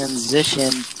this transition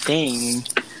thing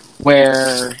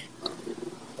where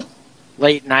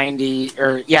late 90s,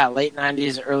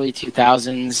 early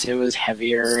 2000s, it was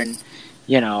heavier and,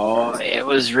 it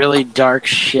was really dark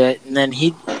shit. And then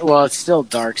it's still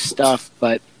dark stuff,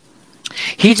 but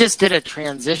he just did a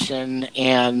transition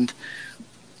and,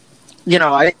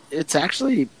 it's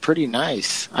actually pretty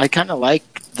nice. I kind of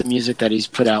like the music that he's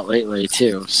put out lately,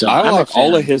 too. So I like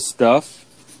all of his stuff.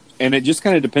 And it just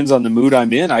kind of depends on the mood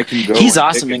I'm in. I can go. He's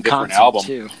awesome in concert album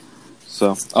too.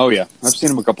 So, I've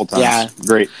seen him a couple times. Yeah,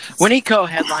 great. When he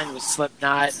co-headlined with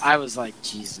Slipknot, I was like,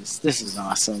 Jesus, this is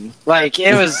awesome. Like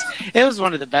it was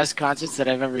one of the best concerts that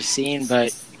I've ever seen.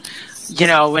 But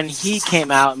when he came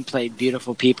out and played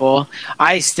 "Beautiful People,"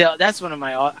 that's one of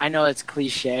my. I know it's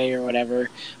cliche or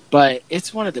whatever, but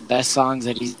it's one of the best songs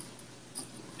that he's.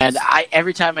 And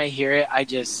every time I hear it,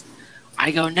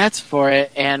 I go nuts for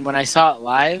it, and when I saw it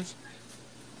live,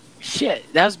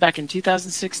 that was back in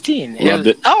 2016. Loved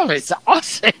it. Oh, it's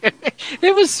awesome.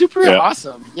 It was super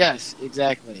awesome. Yes,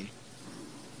 exactly.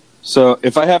 So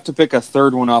if I have to pick a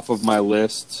third one off of my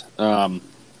list, I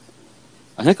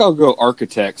think I'll go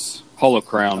Architects, Hollow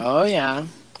Crown. Oh, yeah.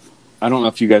 I don't know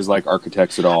if you guys like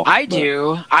Architects at all. I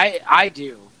do. I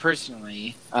do,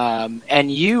 personally.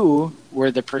 And you were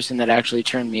the person that actually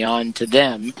turned me on to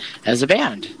them as a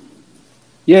band.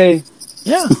 Yay.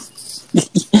 Yeah.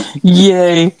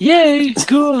 Yay! Yay.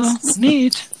 Cool.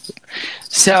 Neat.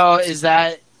 So is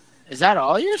that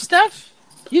all your stuff?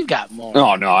 You've got more.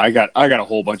 Oh no, I got a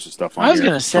whole bunch of stuff on I was here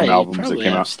gonna say from you albums that probably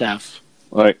came have out. stuff.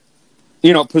 Like,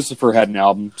 Pussifer had an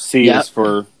album. C Yep. is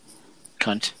for,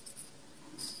 Cunt.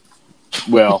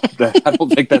 well, I don't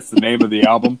think that's the name of the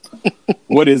album.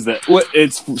 What is that?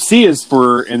 C is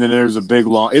for, and then there's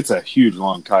it's a huge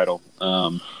long title.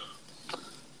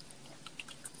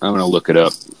 I'm gonna look it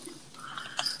up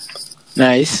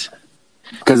Nice.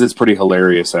 because it's pretty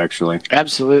hilarious, actually.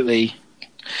 Absolutely.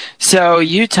 So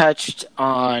you touched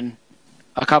on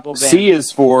a couple bands. C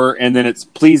is for, and then it's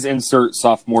please insert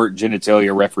sophomore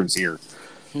genitalia reference here.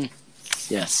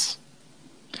 Yes.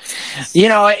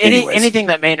 Anyways. Anything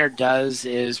that Maynard does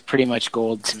is pretty much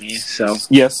gold to me. So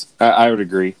Yes, I would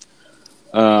agree.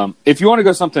 If you want to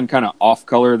go something kind of off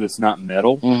color that's not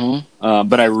metal,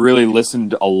 but I really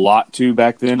listened a lot to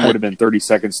back then, would have been 30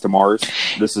 Seconds to Mars.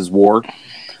 This is War.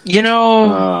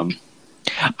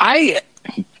 I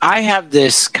have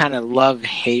this kind of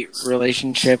love-hate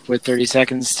relationship with 30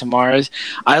 Seconds to Mars.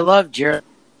 I love Jared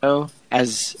Leto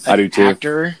as I do an too.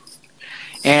 actor,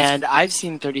 and I've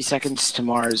seen 30 Seconds to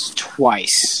Mars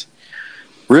twice.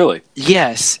 Really?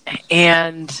 Yes,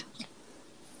 and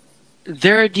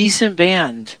they're a decent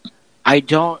band. I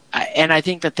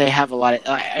think that they have a lot of.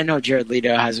 I know Jared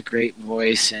Leto has a great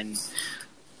voice and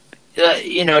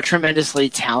tremendously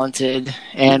talented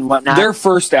and whatnot. Their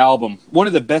first album, one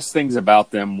of the best things about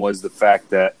them was the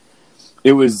fact that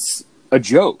it was a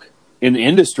joke. In the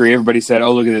industry, everybody said,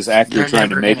 "Oh, look at this actor They're trying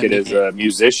to never make gonna it make as a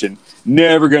musician.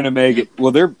 Never going to make it."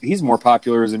 Well, he's more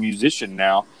popular as a musician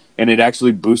now, and it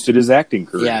actually boosted his acting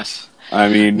career. Yes. I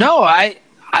mean, No,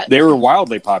 they were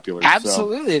wildly popular.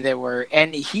 absolutely they were,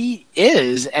 and he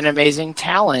is an amazing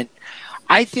talent.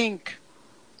 I think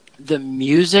the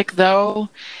music, though,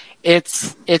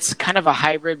 it's kind of a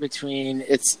hybrid between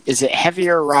is it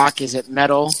heavier rock? Is it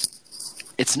metal?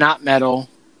 It's not metal,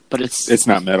 but it's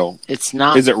not metal. It's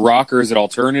not. Is it rock or is it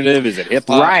alternative? Is it hip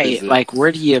hop? Right? Like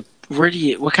where do you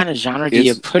what kind of genre do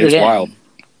you put it in? It's wild.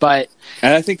 But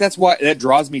And I think that's why that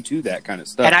draws me to that kind of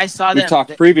stuff. And I saw We've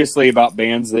talked previously about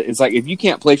bands that it's like if you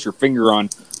can't place your finger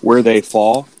on where they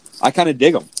fall, I kind of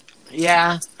dig them.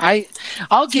 Yeah,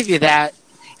 I'll give you that.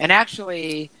 And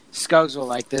actually, Scuggs will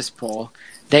like this poll.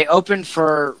 They opened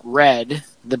for Red,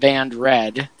 the band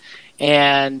Red,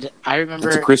 and I remember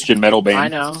It's a Christian metal band. I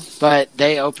know, but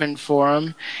they opened for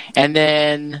them, and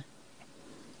then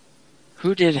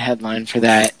who did headline for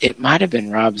that? It might have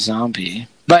been Rob Zombie.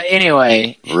 But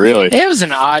anyway, Really? it was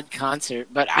an odd concert.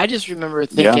 But I just remember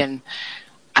thinking,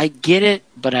 I get it,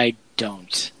 but I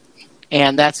don't.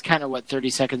 And that's kind of what 30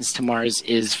 Seconds to Mars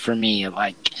is for me.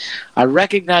 Like, I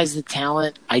recognize the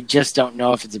talent. I just don't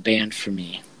know if it's a band for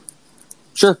me.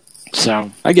 Sure.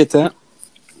 So I get that.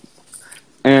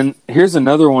 And here's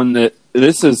another one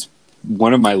this is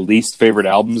one of my least favorite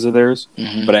albums of theirs,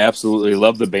 but I absolutely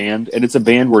love the band. And it's a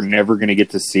band we're never going to get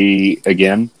to see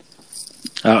again.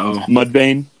 Uh-oh.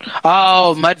 Mudvayne.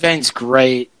 Oh, Mudvayne's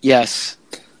great. Yes.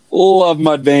 Love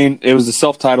Mudvayne. It was a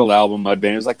self-titled album,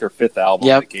 Mudvayne. It was like their 5th album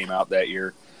that came out that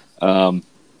year.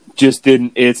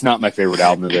 It's not my favorite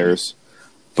album of theirs,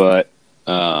 but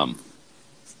I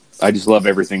just love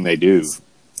everything they do.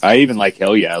 I even like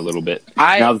Hell Yeah a little bit.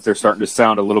 Now that they're starting to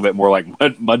sound a little bit more like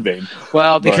Mudvayne.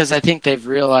 Well, because I think they've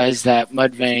realized that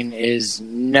Mudvayne is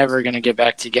never going to get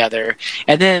back together.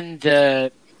 And then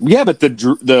but the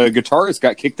guitarist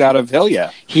got kicked out of Hell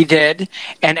Yeah. He did.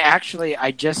 And actually,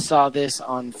 I just saw this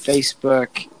on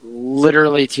Facebook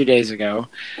literally 2 days ago,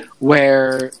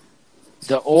 where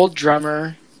the old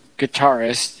drummer,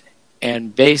 guitarist,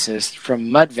 and bassist from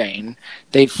Mudvayne,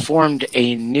 they formed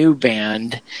a new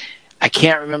band. I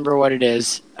can't remember what it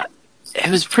is.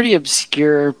 It was pretty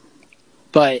obscure,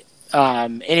 but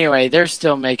anyway, they're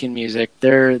still making music.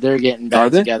 They're getting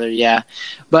back together, yeah.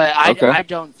 But I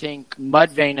don't think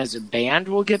Mudvayne as a band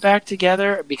will get back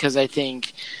together because I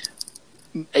think,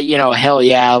 Hell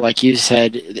Yeah, like you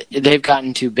said, they've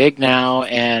gotten too big now,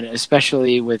 and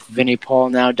especially with Vinnie Paul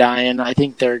now dying, I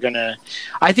think they're gonna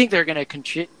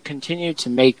continue to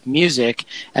make music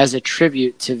as a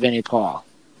tribute to Vinnie Paul.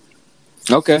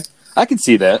 Okay. I can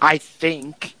see that. I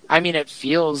think. I mean, it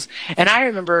feels... And I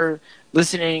remember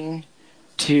listening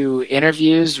to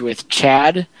interviews with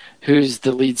Chad, who's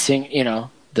the lead singer,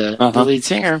 the lead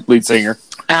singer. Lead singer.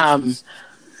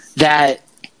 That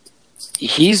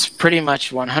he's pretty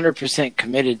much 100%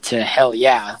 committed to Hell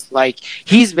Yeah. Like,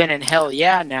 he's been in Hell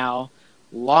Yeah now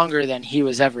longer than he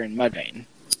was ever in Mudvayne.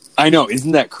 I know.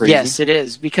 Isn't that crazy? Yes, it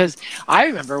is. Because I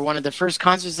remember one of the first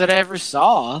concerts that I ever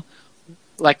saw,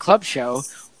 like club show,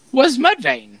 was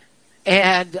Mudvayne.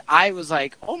 And I was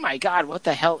like, oh my God, what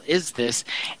the hell is this?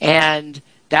 And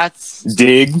that's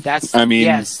Dig. I mean,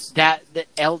 yes, that the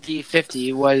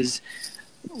LD50 was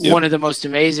one of the most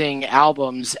amazing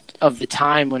albums of the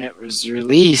time when it was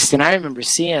released. And I remember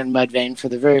seeing Mudvayne for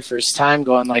the very first time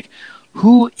going like,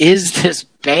 who is this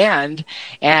band?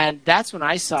 And that's when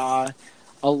I saw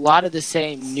a lot of the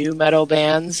same nu metal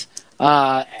bands.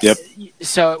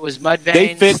 So it was Mudvayne,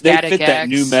 they fit Static X, that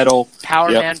nu metal.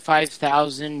 Powerman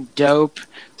 5000, Dope,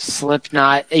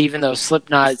 Slipknot. Even though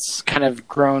Slipknot's kind of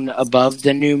grown above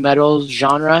the nu metal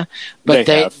genre, but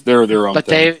they're their own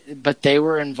thing. But they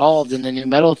were involved in the nu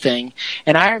metal thing.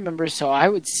 And I remember, so I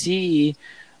would see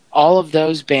all of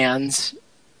those bands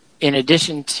in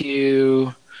addition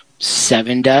to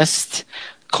Seven Dust,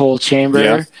 Coal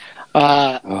Chamber,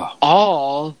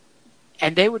 all.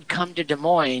 And they would come to Des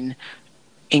Moines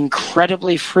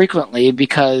incredibly frequently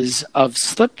because of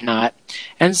Slipknot.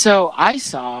 And so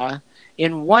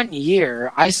in 1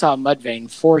 year, I saw Mudvayne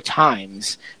 4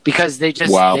 times because they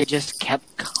just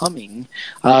kept coming.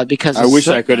 Because I wish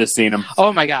I could have seen them.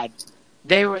 Oh my God.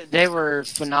 They were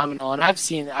phenomenal. And I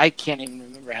can't even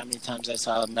remember how many times I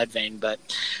saw Mudvayne, but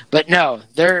no,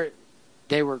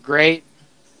 they were great.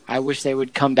 I wish they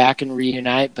would come back and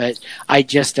reunite, but I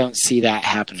just don't see that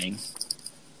happening.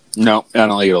 No, I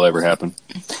don't think it'll ever happen.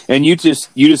 And you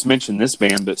just mentioned this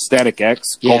band, but Static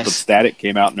X, Cult of Static,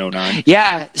 came out in 2009.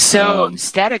 Yeah, so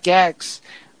Static X,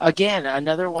 again,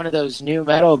 another one of those nu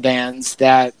metal bands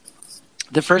that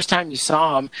the first time you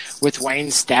saw him with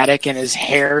Wayne Static and his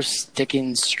hair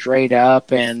sticking straight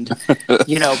up and,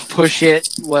 Push It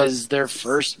was their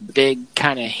first big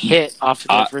kind of hit off of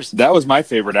their first... That was my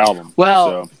favorite album. Well...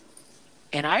 So.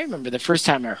 And I remember the first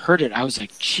time I heard it, I was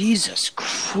like, Jesus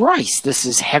Christ, this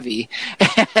is heavy.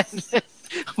 And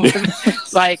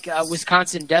like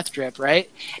Wisconsin Death Trip, right?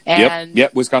 And,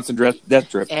 yep, Wisconsin Death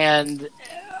Trip. And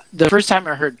the first time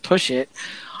I heard Push It,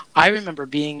 I remember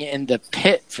being in the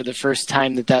pit for the first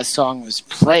time that song was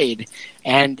played,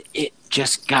 and it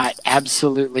just got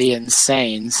absolutely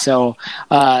insane. So,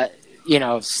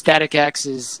 Static X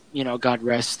is, God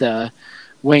rest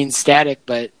Wayne Static,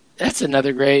 but that's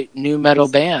another great nu metal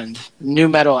band, nu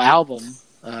metal album.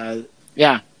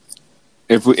 Yeah.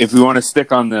 If we want to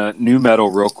stick on the nu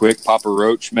metal real quick, Papa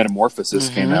Roach Metamorphosis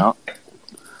came out.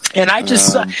 And I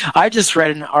just read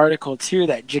an article too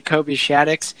that Jacoby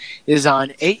Shaddix is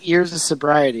on 8 years of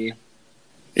sobriety.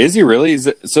 Is he really?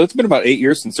 So it's been about 8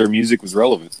 years since their music was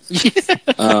relevant.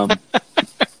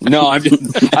 No, I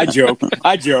joke.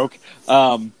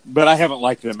 But I haven't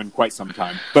liked them in quite some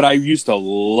time. But I used to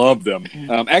love them.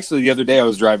 Actually, the other day I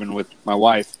was driving with my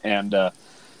wife, and I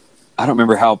don't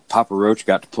remember how Papa Roach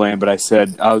got to playing, but I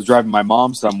said I was driving my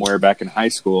mom somewhere back in high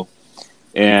school,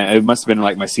 and it must have been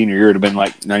like my senior year. It would have been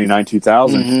like 99,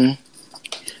 2000.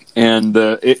 And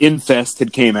the Infest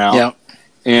had came out,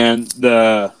 and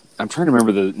I'm trying to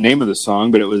remember the name of the song,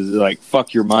 but it was like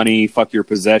 "Fuck Your Money, Fuck Your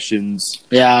Possessions."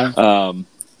 Yeah.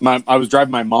 I was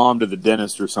driving my mom to the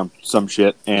dentist or some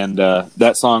shit, and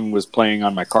that song was playing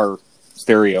on my car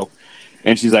stereo,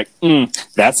 and she's like,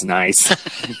 "That's nice,"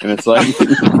 and it's like,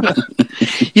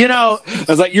 I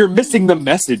was like, "You're missing the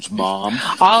message, Mom."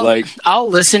 I'll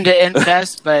listen to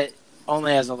Infest, but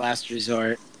only as a last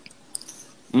resort.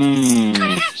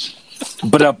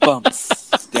 But a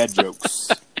bumps, dad jokes.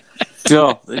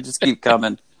 They just keep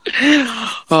coming.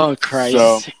 Oh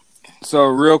Christ. So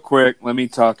real quick, let me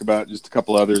talk about just a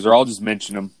couple others, or I'll just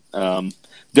mention them.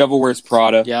 Devil Wears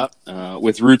Prada,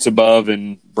 with Roots Above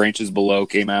and Branches Below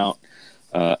came out.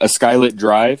 A Skylit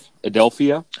Drive,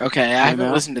 Adelphia. Okay, I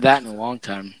haven't listened to that in a long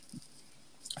time.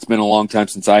 It's been a long time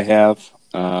since I have.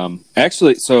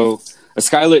 Actually, so A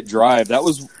Skylit Drive, that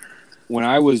was when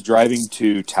I was driving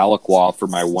to Tahlequah for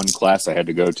my one class I had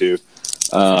to go to. It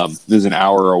was an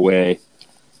hour away.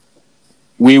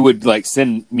 We would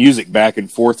send music back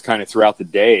and forth kind of throughout the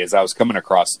day as I was coming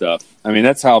across stuff. I mean,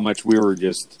 that's how much we were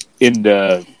just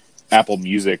into Apple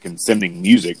Music and sending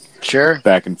music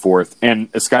back and forth. And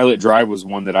A Skylit Drive was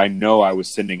one that I know I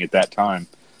was sending at that time.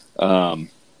 I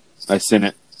sent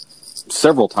it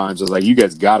several times. I was like, you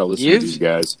guys got to listen to these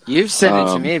guys. You've sent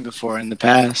it to me before in the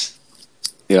past.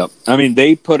 Yeah. I mean,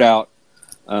 they put out,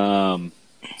 I'm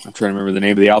trying to remember the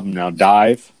name of the album now,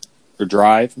 Dive or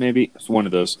Drive, maybe. It's one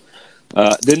of those.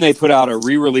 Then they put out a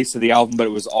re-release of the album, but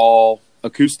it was all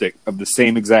acoustic of the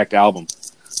same exact album.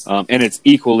 And it's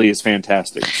equally as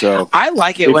fantastic. So I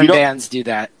like it when bands do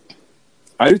that.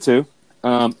 I do too.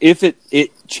 If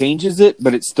it changes it,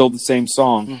 but it's still the same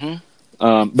song.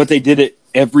 But they did it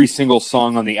every single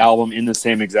song on the album in the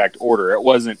same exact order. It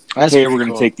wasn't, we're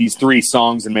going to take these 3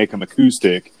 songs and make them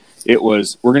acoustic.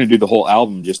 we're going to do the whole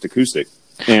album just acoustic,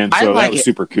 and so that was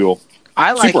super cool.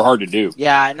 Super hard to do.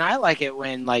 Yeah, and I like it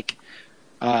when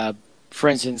for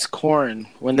instance, Korn,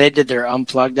 when they did their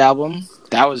Unplugged album,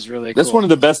 that was really cool. That's one of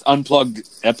the best Unplugged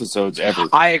episodes ever.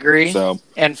 I agree. So,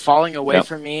 and Falling Away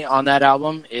From Me on that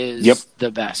album is the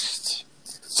best.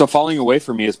 So Falling Away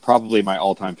From Me is probably my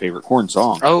all-time favorite Korn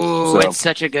song. Oh, it's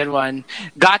such a good one.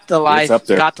 Got the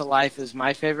Life is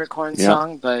my favorite Korn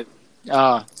song, but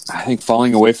I think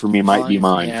Falling Away From Me might be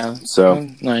mine. Yeah. So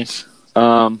nice.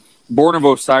 Born of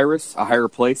Osiris, A Higher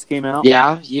Place came out.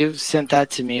 Yeah, you've sent that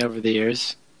to me over the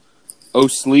years. Oh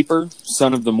Sleeper,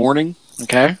 Son of the Morning.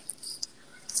 Okay.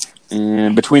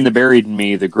 And Between the Buried and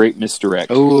Me, The Great Misdirect.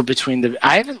 Oh, that's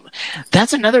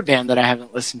another band that I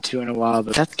haven't listened to in a while,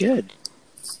 but that's good.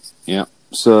 Yeah.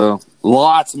 So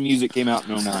lots of music came out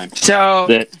in 2009. So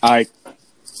that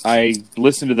I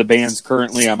listen to the bands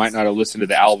currently. I might not have listened to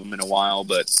the album in a while,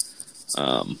 but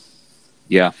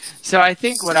yeah. So I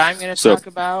think what I'm going to talk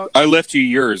about. I left you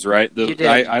yours, right? You did.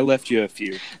 I left you a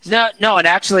few. No, and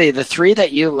actually the 3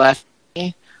 that you left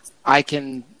me, I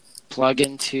can plug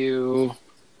into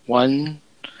one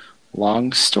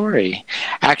long story.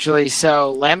 Actually,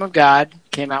 so Lamb of God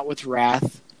came out with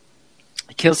Wrath.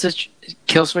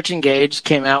 Killswitch Engage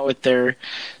came out with their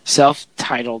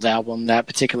self-titled album that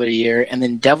particular year, and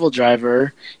then Devil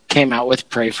Driver came out with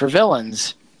Pray for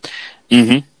Villains.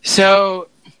 Mm-hmm. So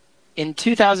in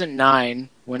 2009,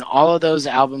 when all of those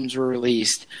albums were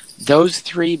released, those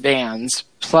 3 bands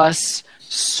plus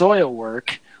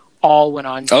Soilwork all went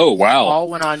on. Oh wow! All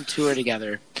went on tour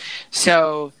together.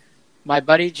 So my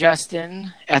buddy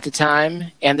Justin at the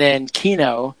time, and then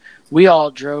Kino, we all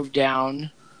drove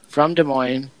down from Des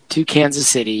Moines to Kansas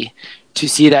City to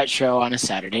see that show on a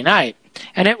Saturday night.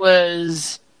 And it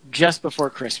was just before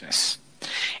Christmas.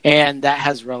 And that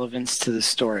has relevance to the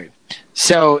story.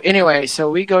 So anyway,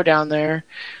 we go down there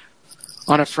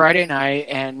on a Friday night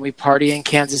and we party in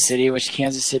Kansas City, which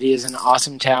Kansas City is an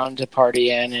awesome town to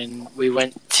party in. And we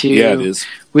went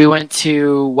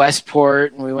to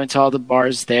Westport and we went to all the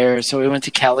bars there. So we went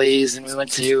to Kelly's and we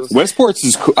went to Westport's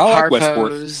is cool. I like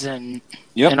Westport.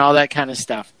 And all that kind of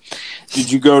stuff.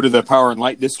 Did you go to the Power and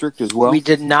Light District as well? We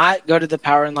did not go to the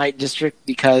Power and Light District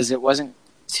because it wasn't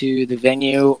to the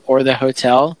venue or the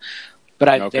hotel. But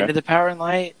I've been to the Power and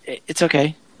Light. It's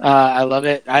okay. I love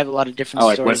it. I have a lot of different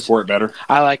stories. I like Westport better.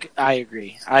 I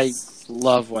agree. I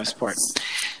love Westport.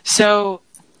 So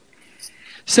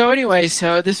anyway,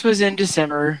 this was in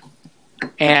December,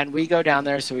 and we go down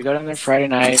there. So we go down there Friday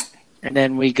night, and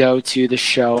then we go to the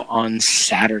show on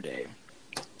Saturday.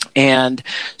 And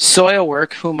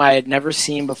Soilwork, whom I had never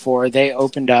seen before, they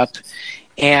opened up,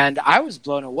 and I was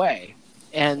blown away.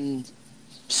 And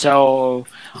so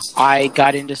I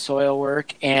got into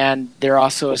Soilwork, and they're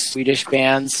also a Swedish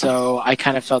band, so I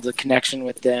kind of felt a connection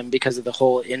with them because of the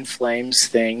whole In Flames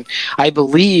thing. I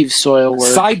believe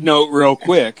Soilwork... Side note real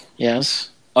quick.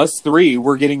 Yes? Us 3,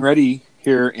 we're getting ready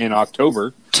here in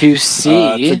October. To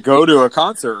see... to go to a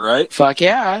concert, right? Fuck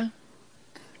yeah.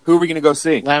 Who are we going to go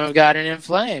see? Lamb of God and In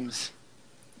Flames.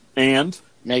 And?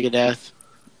 Megadeth.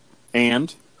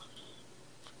 And?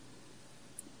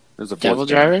 There's a Devil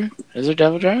Driver? Is there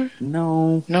Devil Driver?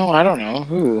 No. No, I don't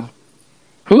know.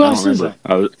 Who else is it?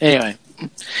 Anyway.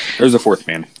 There's a 4th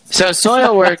band. So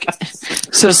Soilwork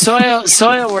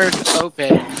Soilwork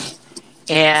opened,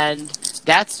 and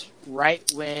that's right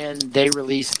when they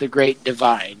released The Great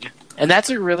Divide. And that's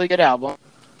a really good album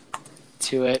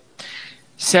to it.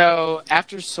 So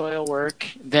after Soilwork,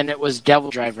 then it was Devil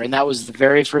Driver, and that was the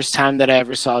very first time that I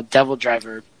ever saw Devil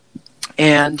Driver.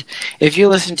 And if you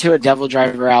listen to a Devil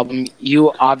Driver album,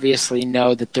 you obviously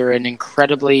know that they're an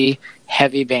incredibly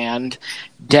heavy band.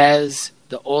 Dez,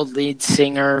 the old lead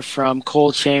singer from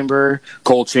Coal Chamber,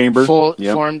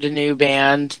 formed a new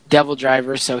band, Devil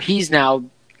Driver. So he's now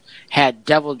had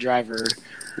Devil Driver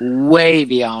way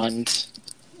beyond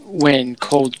when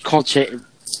Coal Chamber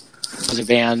was a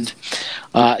band.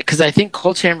 Because I think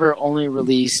Coal Chamber only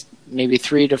released maybe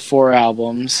 3 to 4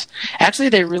 albums. Actually,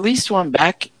 they released one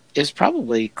back, it was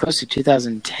probably close to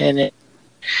 2010,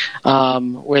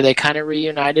 where they kind of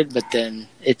reunited, but then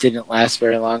it didn't last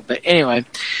very long. But anyway,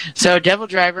 so Devil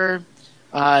Driver,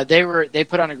 they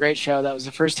put on a great show. That was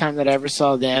the first time that I ever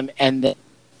saw them, and then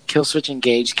Killswitch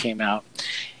Engage came out.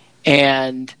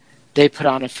 And they put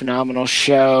on a phenomenal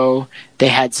show. They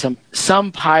had some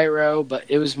pyro, but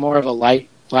it was more of a light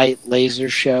laser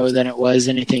show than it was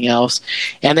anything else.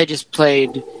 And they just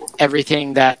played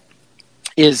everything that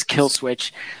is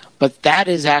Killswitch. But that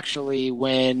is actually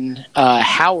when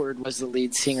Howard was the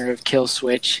lead singer of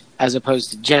Killswitch as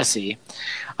opposed to Jesse.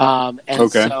 So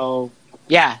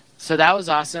that was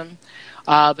awesome.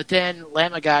 But then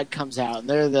Lamb of God comes out, and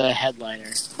they're the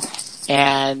headliner.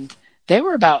 And they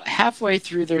were about halfway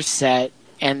through their set,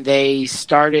 and they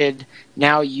started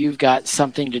Now You've Got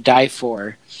Something to Die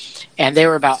For. And they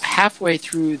were about halfway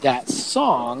through that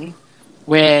song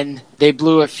when they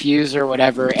blew a fuse or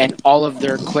whatever, and all of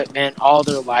their equipment, all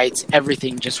their lights,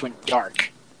 everything just went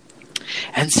dark.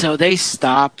 And so they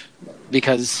stop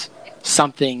because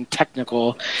something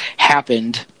technical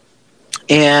happened.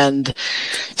 And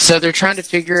so they're trying to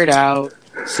figure it out.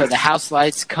 So the house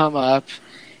lights come up,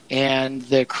 and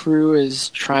the crew is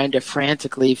trying to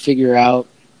frantically figure out,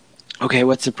 okay,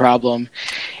 what's the problem?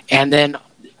 And then,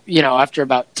 after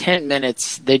about 10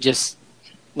 minutes, they just,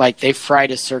 they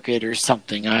fried a circuit or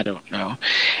something. I don't know.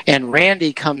 And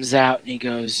Randy comes out, and he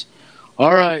goes,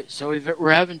 all right, so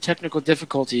we're having technical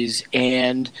difficulties,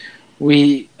 and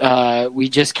we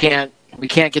just can't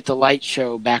get the light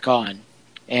show back on.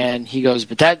 And he goes,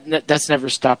 but that's never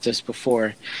stopped us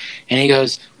before. And he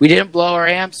goes, we didn't blow our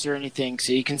amps or anything,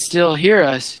 so you can still hear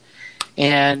us.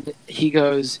 And he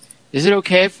goes, is it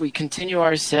okay if we continue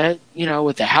our set,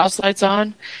 with the house lights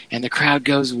on? And the crowd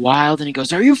goes wild, and he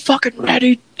goes, are you fucking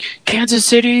ready, Kansas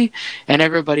City? And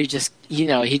everybody just, he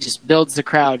just builds the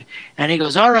crowd. And he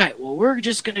goes, all right, well, we're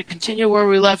just going to continue where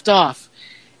we left off.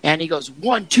 And he goes,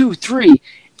 1, 2, 3.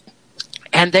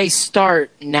 And they start,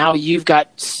 Now You've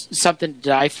Got Something to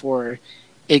Die For,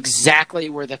 exactly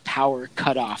where the power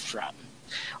cut off from.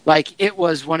 It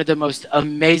was one of the most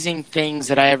amazing things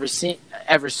that I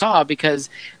ever saw, because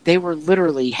they were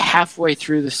literally halfway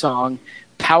through the song,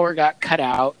 power got cut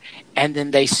out, and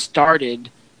then they started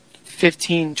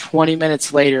 15, 20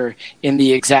 minutes later in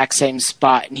the exact same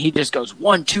spot. And he just goes,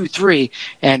 1, 2, 3,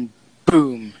 and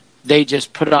boom, they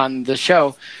just put on the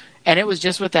show. And it was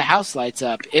just with the house lights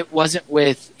up. It wasn't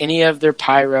with any of their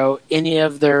pyro, any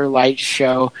of their light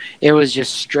show. It was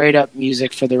just straight up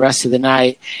music for the rest of the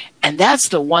night. And that's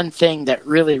the one thing that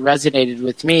really resonated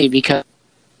with me, because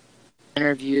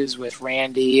interviews with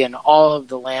Randy and all of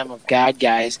the Lamb of God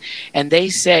guys, and they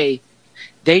say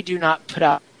they do not put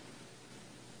out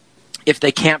if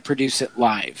they can't produce it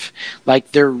live.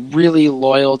 They're really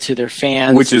loyal to their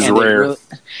fans, which is rare.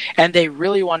 And they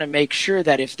really want to make sure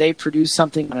that if they produce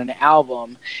something on an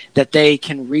album, that they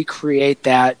can recreate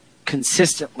that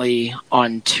consistently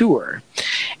on tour.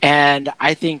 And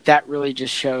I think that really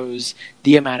just shows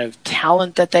the amount of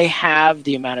talent that they have,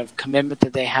 the amount of commitment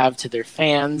that they have to their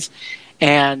fans.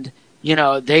 And,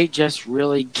 they just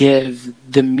really give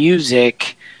the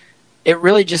music, it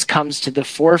really just comes to the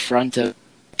forefront of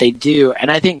they do.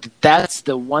 And I think that's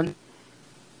the one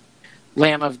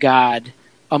Lamb of God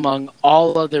among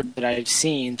all other that I've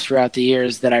seen throughout the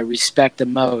years that I respect the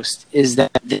most, is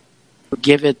that they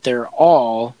give it their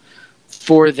all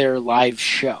for their live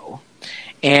show.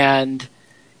 And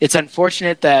it's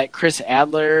unfortunate that Chris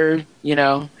Adler,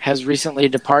 has recently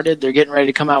departed. They're getting ready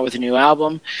to come out with a new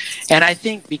album. And I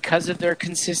think because of their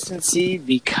consistency,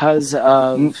 because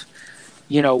of,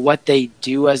 what they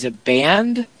do as a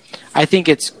band, I think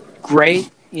it's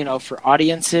great, for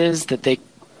audiences that they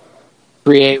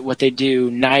create what they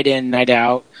do night in, night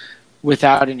out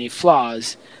without any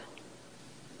flaws.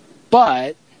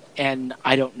 But, and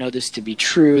I don't know this to be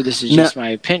true, this is just my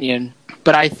opinion,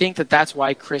 but I think that that's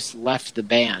why Chris left the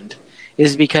band,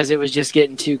 is because it was just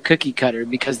getting too cookie cutter,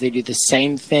 because they do the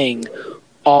same thing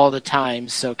all the time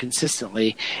so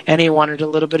consistently, and he wanted a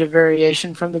little bit of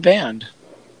variation from the band.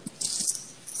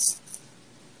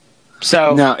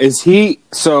 So now,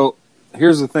 so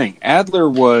here's the thing. Adler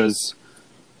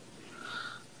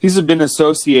he's been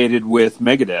associated with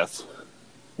Megadeth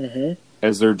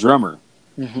as their drummer.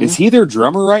 Mm-hmm. Is he their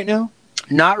drummer right now?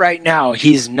 Not right now.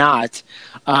 He's not.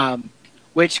 So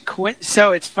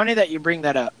it's funny that you bring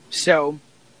that up. So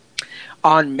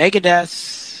on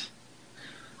Megadeth's,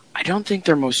 I don't think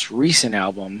their most recent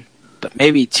album, but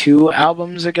maybe 2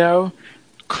 albums ago,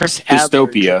 Chris Adler.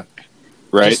 Dystopia,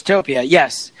 right? Dystopia,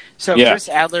 yes. So Chris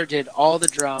Adler did all the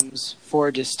drums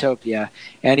for Dystopia,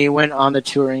 and he went on the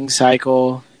touring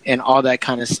cycle and all that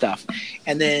kind of stuff.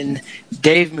 And then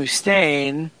Dave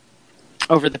Mustaine,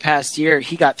 over the past year,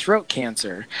 he got throat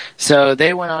cancer. So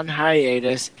they went on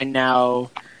hiatus, and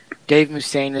now Dave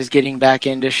Mustaine is getting back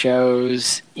into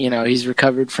shows. He's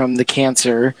recovered from the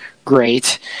cancer.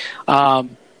 Great.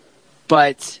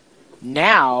 But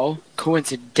now,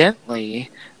 coincidentally,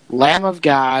 Lamb of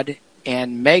God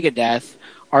and Megadeth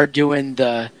are doing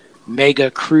the Mega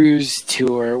Cruise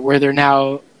tour, where they're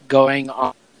now going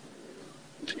on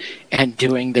and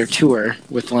doing their tour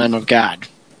with Lamb of God.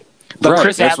 But right,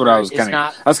 Chris that's Adler what I was kind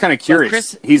of. I was kind of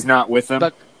curious. He's not with them.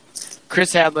 But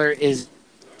Chris Adler is,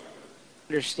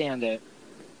 understand it.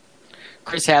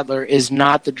 Chris Adler is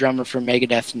not the drummer for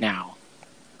Megadeth now.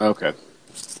 Okay.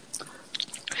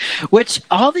 Which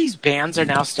all these bands are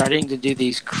now starting to do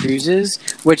these cruises,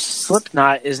 which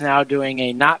Slipknot is now doing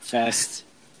a Knotfest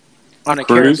on a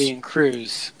Caribbean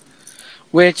cruise.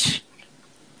 Which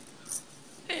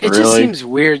it just seems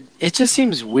weird. It just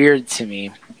seems weird to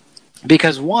me.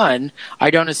 Because one, I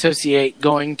don't associate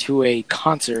going to a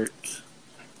concert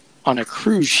on a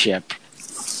cruise ship.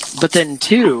 But then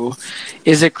two,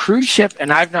 is a cruise ship,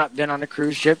 and I've not been on a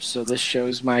cruise ship, so this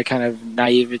shows my kind of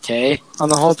naivete on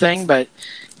the whole thing, but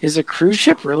is a cruise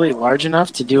ship really large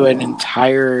enough to do an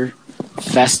entire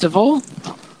festival?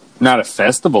 Not a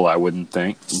festival, I wouldn't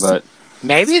think, but...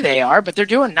 Maybe they are, but they're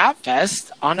doing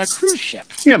Knotfest on a cruise ship.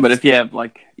 Yeah, but if you have,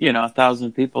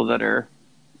 1,000 people that are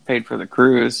paid for the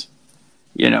cruise...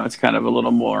 it's kind of a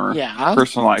little more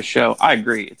personalized show. I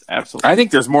agree. It's absolutely. I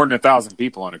think there's more than 1,000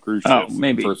 people on a cruise ship. Oh,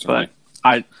 maybe, personally.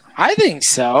 but I think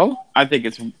so. I think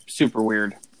it's super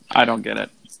weird. I don't get it.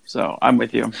 So I'm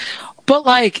with you.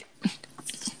 But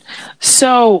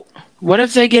so what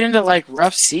if they get into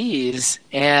rough seas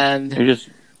and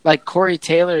Corey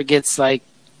Taylor gets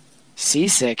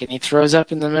seasick and he throws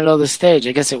up in the middle of the stage?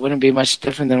 I guess it wouldn't be much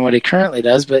different than what he currently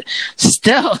does, but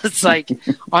still, it's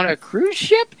on a cruise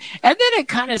ship. And then it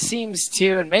kind of seems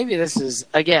to, and maybe this is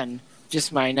again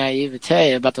just my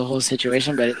naivete about the whole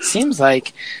situation, but it seems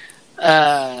like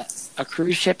a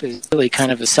cruise ship is really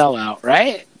kind of a sellout,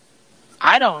 right?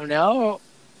 I don't know.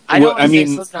 I don't want to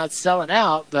say Slipknot's selling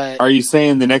out, but are you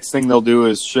saying the next thing they'll do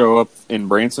is show up in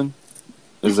Branson?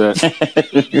 Is that?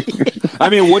 I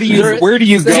mean, where do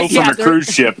you go from a cruise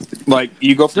ship?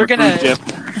 You go from a cruise ship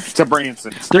to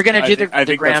Branson. They're going to do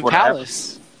the Grand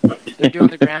Palace. They're doing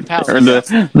the Grand Palace. Or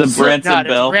the Branson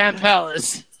Bell. Grand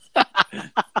Palace.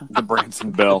 The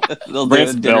Branson Bell.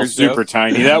 Branson Bell's super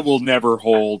tiny. That will never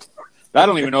hold. I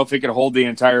don't even know if it could hold the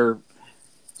entire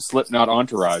Slipknot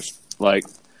entourage.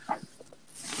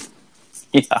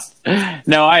 Yeah.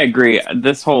 No, I agree.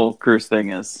 This whole cruise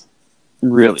thing is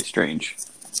really strange.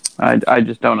 I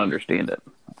just don't understand it.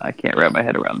 I can't wrap my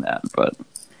head around that. But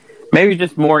maybe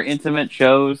just more intimate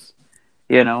shows.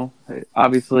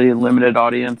 Obviously limited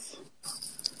audience.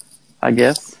 I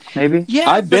guess maybe. Yeah,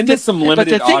 I've been to some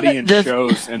limited audience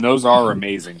shows, and those are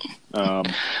amazing. Go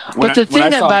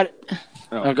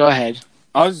ahead.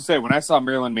 I was just saying, when I saw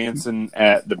Marilyn Manson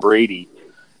at the Brady,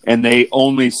 and they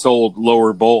only sold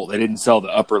lower bowl, they didn't sell the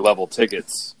upper level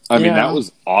tickets. I mean, that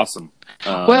was awesome.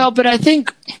 But I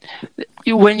think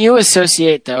when you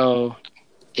associate, though,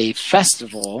 a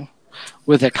festival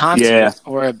with a concert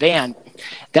or a band,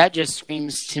 that just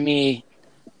screams to me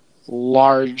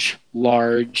large,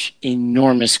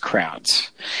 enormous crowds.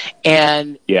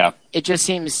 And it just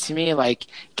seems to me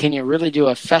can you really do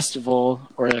a festival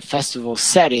or a festival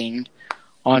setting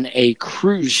on a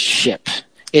cruise ship?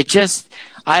 It just,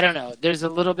 I don't know. There's a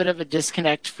little bit of a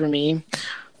disconnect for me.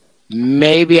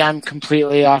 Maybe I'm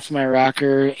completely off my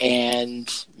rocker, and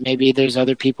maybe there's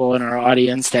other people in our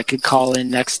audience that could call in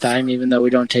next time, even though we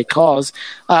don't take calls.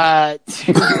 And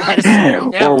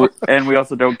we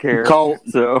also don't care.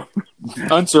 So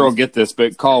Unser will get this,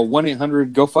 but call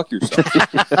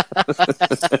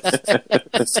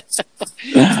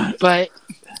 1-800-GO-FUCK-YOURSELF. But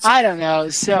I don't know.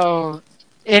 So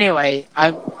anyway,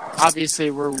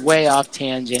 we're way off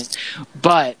tangent,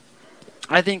 but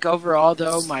I think overall,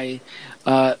 though,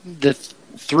 the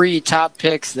three top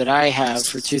picks that I have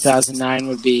for 2009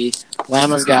 would be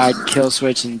Lamb of God,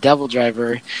 Killswitch, and Devil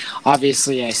Driver.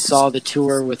 Obviously, I saw the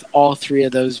tour with all three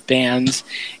of those bands,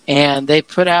 and they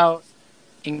put out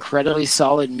incredibly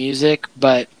solid music,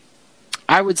 but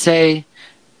I would say,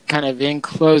 kind of in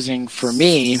closing for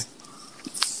me,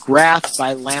 Wrath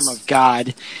by Lamb of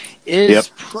God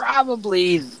is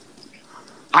probably,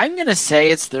 I'm going to say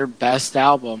it's their best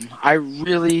album. I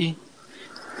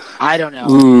don't know.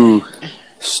 Ooh,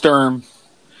 Sturm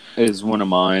is one of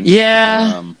mine.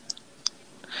 Yeah.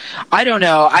 I don't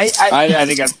know. I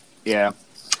think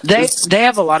They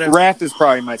have a lot of... Wrath is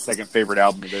probably my second favorite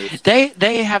album of theirs.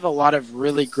 They have a lot of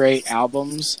really great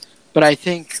albums, but I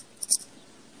think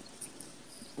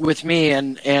with me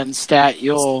and Stat,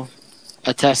 you'll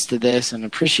attest to this and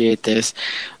appreciate this.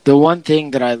 The one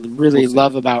thing that I really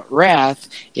love about Wrath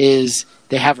is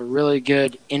they have a really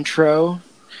good intro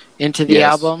into the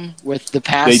album with the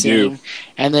passing,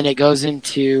 and then it goes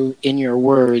into In Your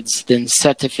Words, then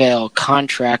Set to Fail,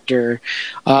 Contractor.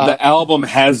 The album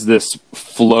has this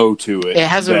flow to it. It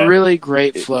has a really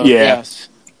great flow. Yes.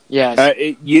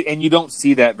 And you don't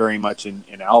see that very much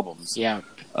in albums. Yeah.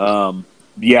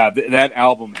 That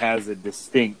album has a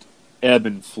distinct ebb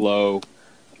and flow,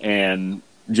 and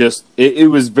just it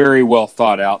was very well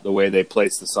thought out the way they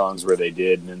placed the songs where they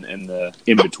did and the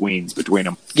in betweens between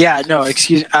them. Yeah, no,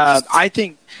 excuse. I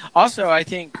think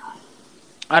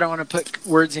I don't want to put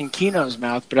words in Kino's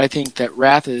mouth, but I think that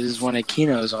Wrath is one of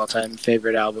Kino's all-time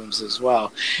favorite albums as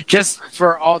well. Just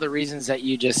for all the reasons that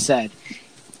you just said.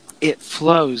 It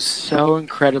flows so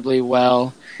incredibly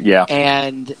well. Yeah.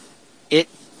 And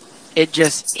it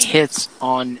just hits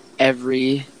on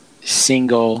every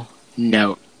single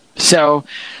note. So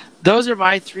those are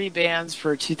my 3 bands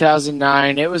for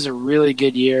 2009. It was a really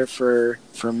good year for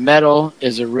metal. It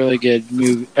was a really good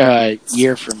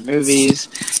year for movies.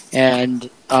 And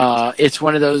it's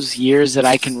one of those years that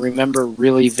I can remember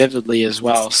really vividly as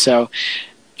well. So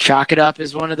chalk it up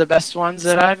as one of the best ones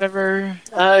that I've ever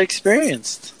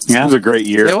experienced. Yeah, it was a great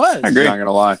year. It was. I agree. Not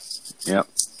gonna lie. Yep.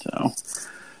 So,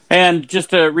 and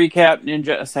just to recap,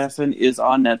 Ninja Assassin is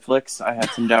on Netflix. I had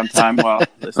some downtime while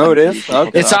listening. Oh, it is?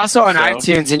 Okay. It's also on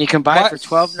iTunes, and you can buy it for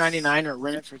 $12.99 or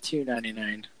rent it for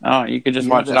 $2.99. Oh, you could just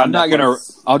watch it on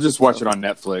Netflix. I'll just watch it on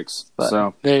Netflix.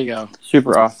 So there you go.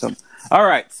 Super awesome. All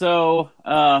right, so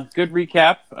good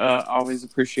recap. Always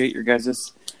appreciate your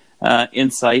guys'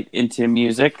 insight into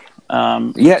music.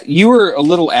 Yeah, you were a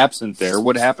little absent there.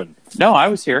 What happened? No, I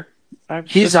was here.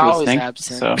 He's always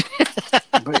absent. So,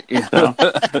 so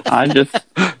I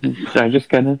just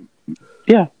kind of,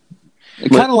 yeah.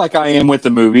 Kind of like I am with the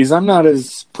movies. I'm not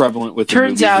as prevalent with the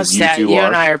movies Turns out as you that two you are.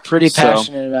 and I are pretty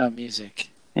passionate about music.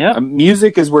 Yeah,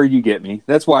 music is where you get me.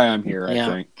 That's why I'm here. I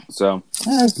think so.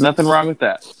 There's nothing wrong with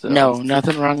that. So. No,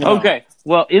 nothing wrong at all. Okay.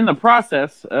 Well, in the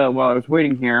process, while I was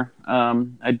waiting here,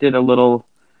 I did a little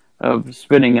of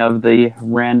spinning of the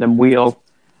random wheel.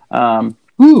 I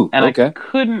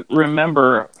couldn't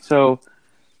remember. So,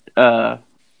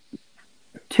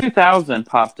 2000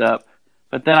 popped up,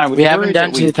 but then I was. We haven't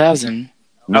done 2000.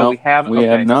 No, we haven't. We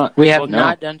have not. We have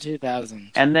not done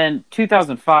 2000. And then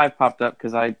 2005 popped up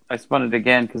because I spun it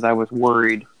again because I was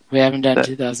worried. We haven't done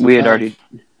 2005. We had already.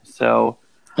 So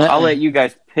I'll let you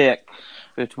guys pick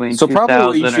between. So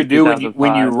probably what you should do when you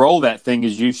 2005. roll that thing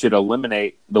is you should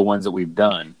eliminate the ones that we've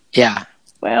done. Yeah.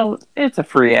 Well, it's a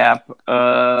free app.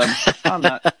 I'm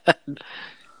not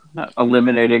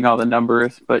eliminating all the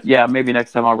numbers, but yeah, maybe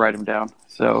next time I'll write them down.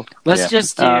 So let's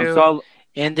just do. So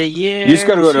in the year. You just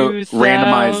got to go to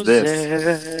randomize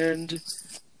this.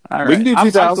 all right. We can do I'm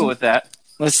 2000. cool with that.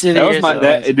 Let's do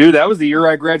the that was the year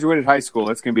I graduated high school.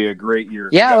 That's going to be a great year.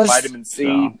 Yeah, we got vitamin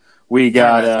C. We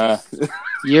got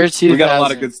year 2000. We got a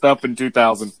lot of good stuff in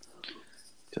 2000.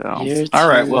 So Year all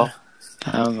right, well,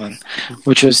 2000,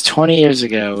 which was 20 years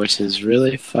ago, which is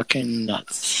really fucking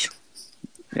nuts.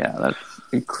 yeah, that's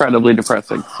incredibly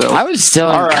depressing. So I was still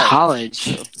in All right.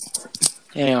 college.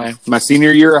 Anyway, My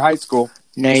senior year of high school.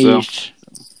 Naish.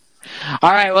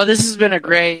 All right. Well, this has been a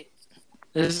great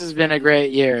year. This has been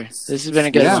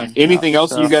a good one. Anything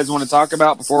else you guys want to talk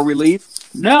about before we leave?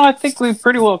 no, I think we've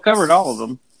pretty well covered all of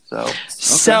them.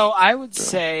 So I would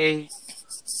say,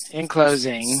 in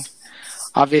closing,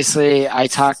 obviously I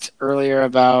talked earlier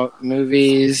about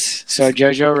movies. So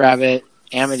Jojo Rabbit,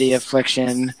 Amity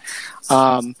Affliction,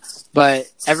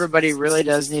 but everybody really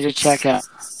does need to check out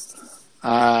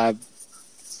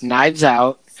Knives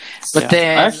Out. But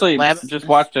then I actually just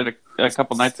watched it a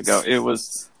couple nights ago. It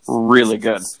was really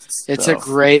good. It's a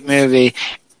great movie.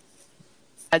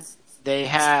 They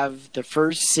have the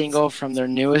first single from their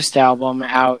newest album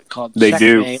out called They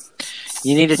Checkmate.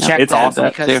 You need to check It's that awesome.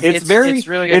 because It's really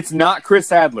good. It's not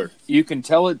Chris Adler. You can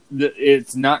tell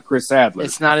it's not Chris Adler.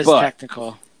 It's not as but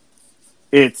technical.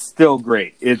 It's still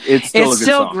great. It's still a good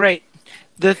song. Great.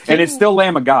 And it's still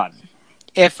Lamb of God.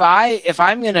 If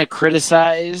I'm going to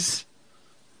criticize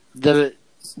the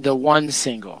one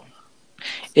single,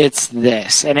 it's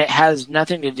this, and it has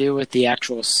nothing to do with the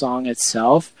actual song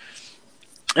itself.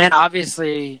 And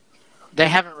obviously, they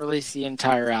haven't released the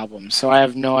entire album, so I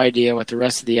have no idea what the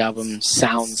rest of the album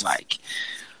sounds like.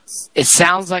 It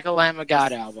sounds like a Lamb of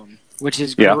God album, which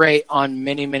is great on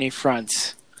many, many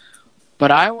fronts.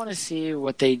 But I want to see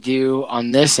what they do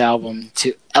on this album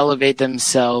to elevate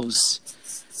themselves,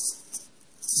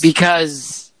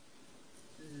 because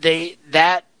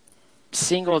that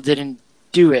single didn't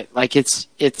do it. Like it's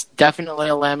definitely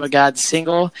a Lamb of God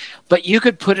single, but you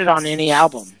could put it on any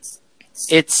album.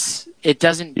 It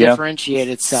doesn't differentiate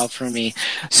itself from me.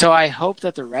 So I hope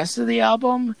that the rest of the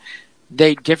album,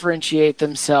 they differentiate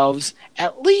themselves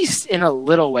at least in a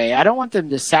little way. I don't want them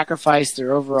to sacrifice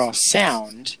their overall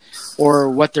sound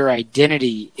or what their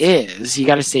identity is. You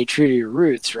got to stay true to your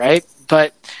roots, right?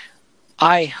 But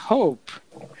I hope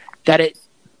that it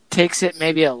takes it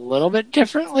maybe a little bit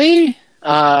differently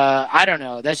I don't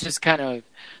know. That's just kind of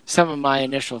some of my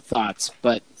initial thoughts,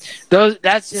 but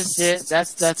that's just it.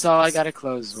 That's all I got to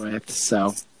close with.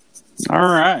 So, all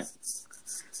right.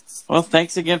 Well,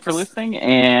 thanks again for listening,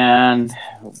 and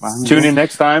tune in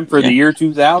next time for the year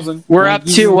 2000. We're up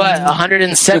to what,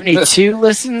 172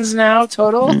 listens now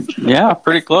total? Yeah,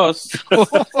 pretty close.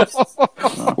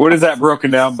 What is that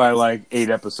broken down by like 8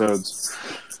 episodes?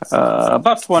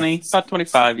 About 20, about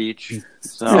 25 each.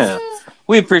 So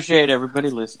we appreciate everybody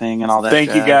listening and all that.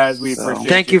 Thank you guys. We appreciate.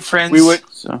 Thank you, friends.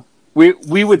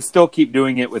 We would still keep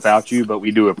doing it without you, but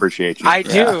we do appreciate you. I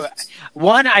do.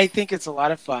 One, I think it's a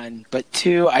lot of fun, but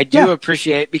two, I do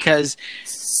appreciate because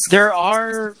there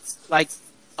are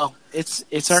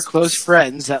it's our close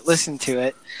friends that listen to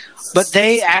it, but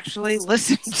they actually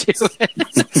listen to it,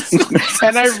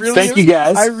 and I really thank you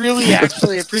guys. I really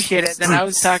actually appreciate it. Then I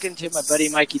was talking to my buddy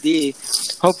Mikey D.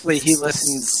 Hopefully, he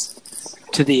listens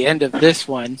to the end of this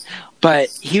one, but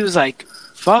he was like,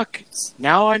 fuck,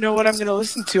 now I know what I'm going to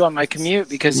listen to on my commute,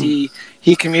 because he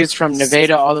commutes from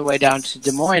Nevada all the way down to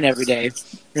Des Moines every day.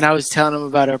 And I was telling him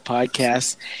about our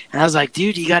podcast, and I was like,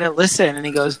 dude, you got to listen. And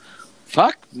he goes,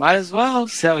 fuck, might as well.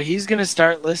 So he's going to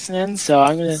start listening. So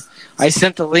I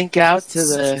sent the link out to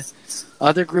the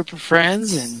other group of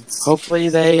friends, and hopefully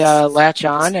they latch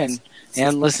on and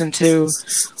listen to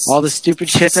all the stupid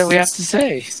shit that we have to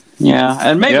say. Yeah,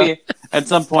 and maybe at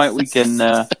some point we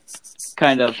can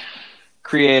kind of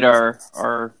create our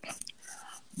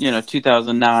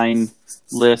 2009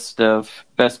 list of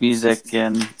best music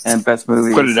and best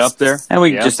movies. Put it up there, and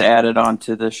we can just add it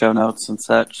onto the show notes and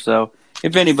such. So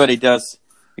if anybody does,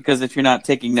 because if you're not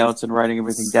taking notes and writing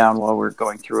everything down while we're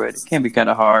going through it, it can be kind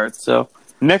of hard. So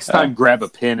next time, grab a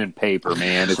pen and paper,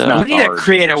 man. It's not we need hard. to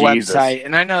create a website,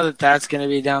 and I know that's going to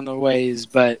be down the ways,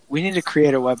 but we need to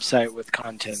create a website with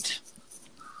content.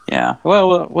 Yeah,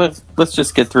 well, let's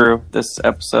just get through this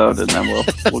episode, and then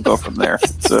we'll go from there.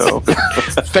 So,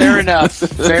 fair enough.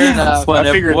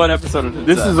 One episode at a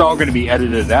this time. is all going to be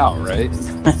edited out, right?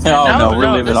 no,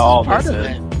 we're leaving all part this of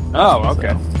in. it. Oh,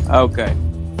 okay. Okay.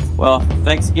 Well,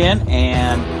 thanks again,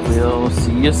 and we'll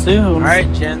see you soon. All right,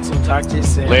 gents, we'll talk to you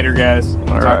soon. Later, guys. All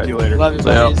Talk right. to you later. Love you,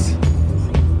 buddies.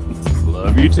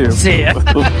 Love you too. See ya.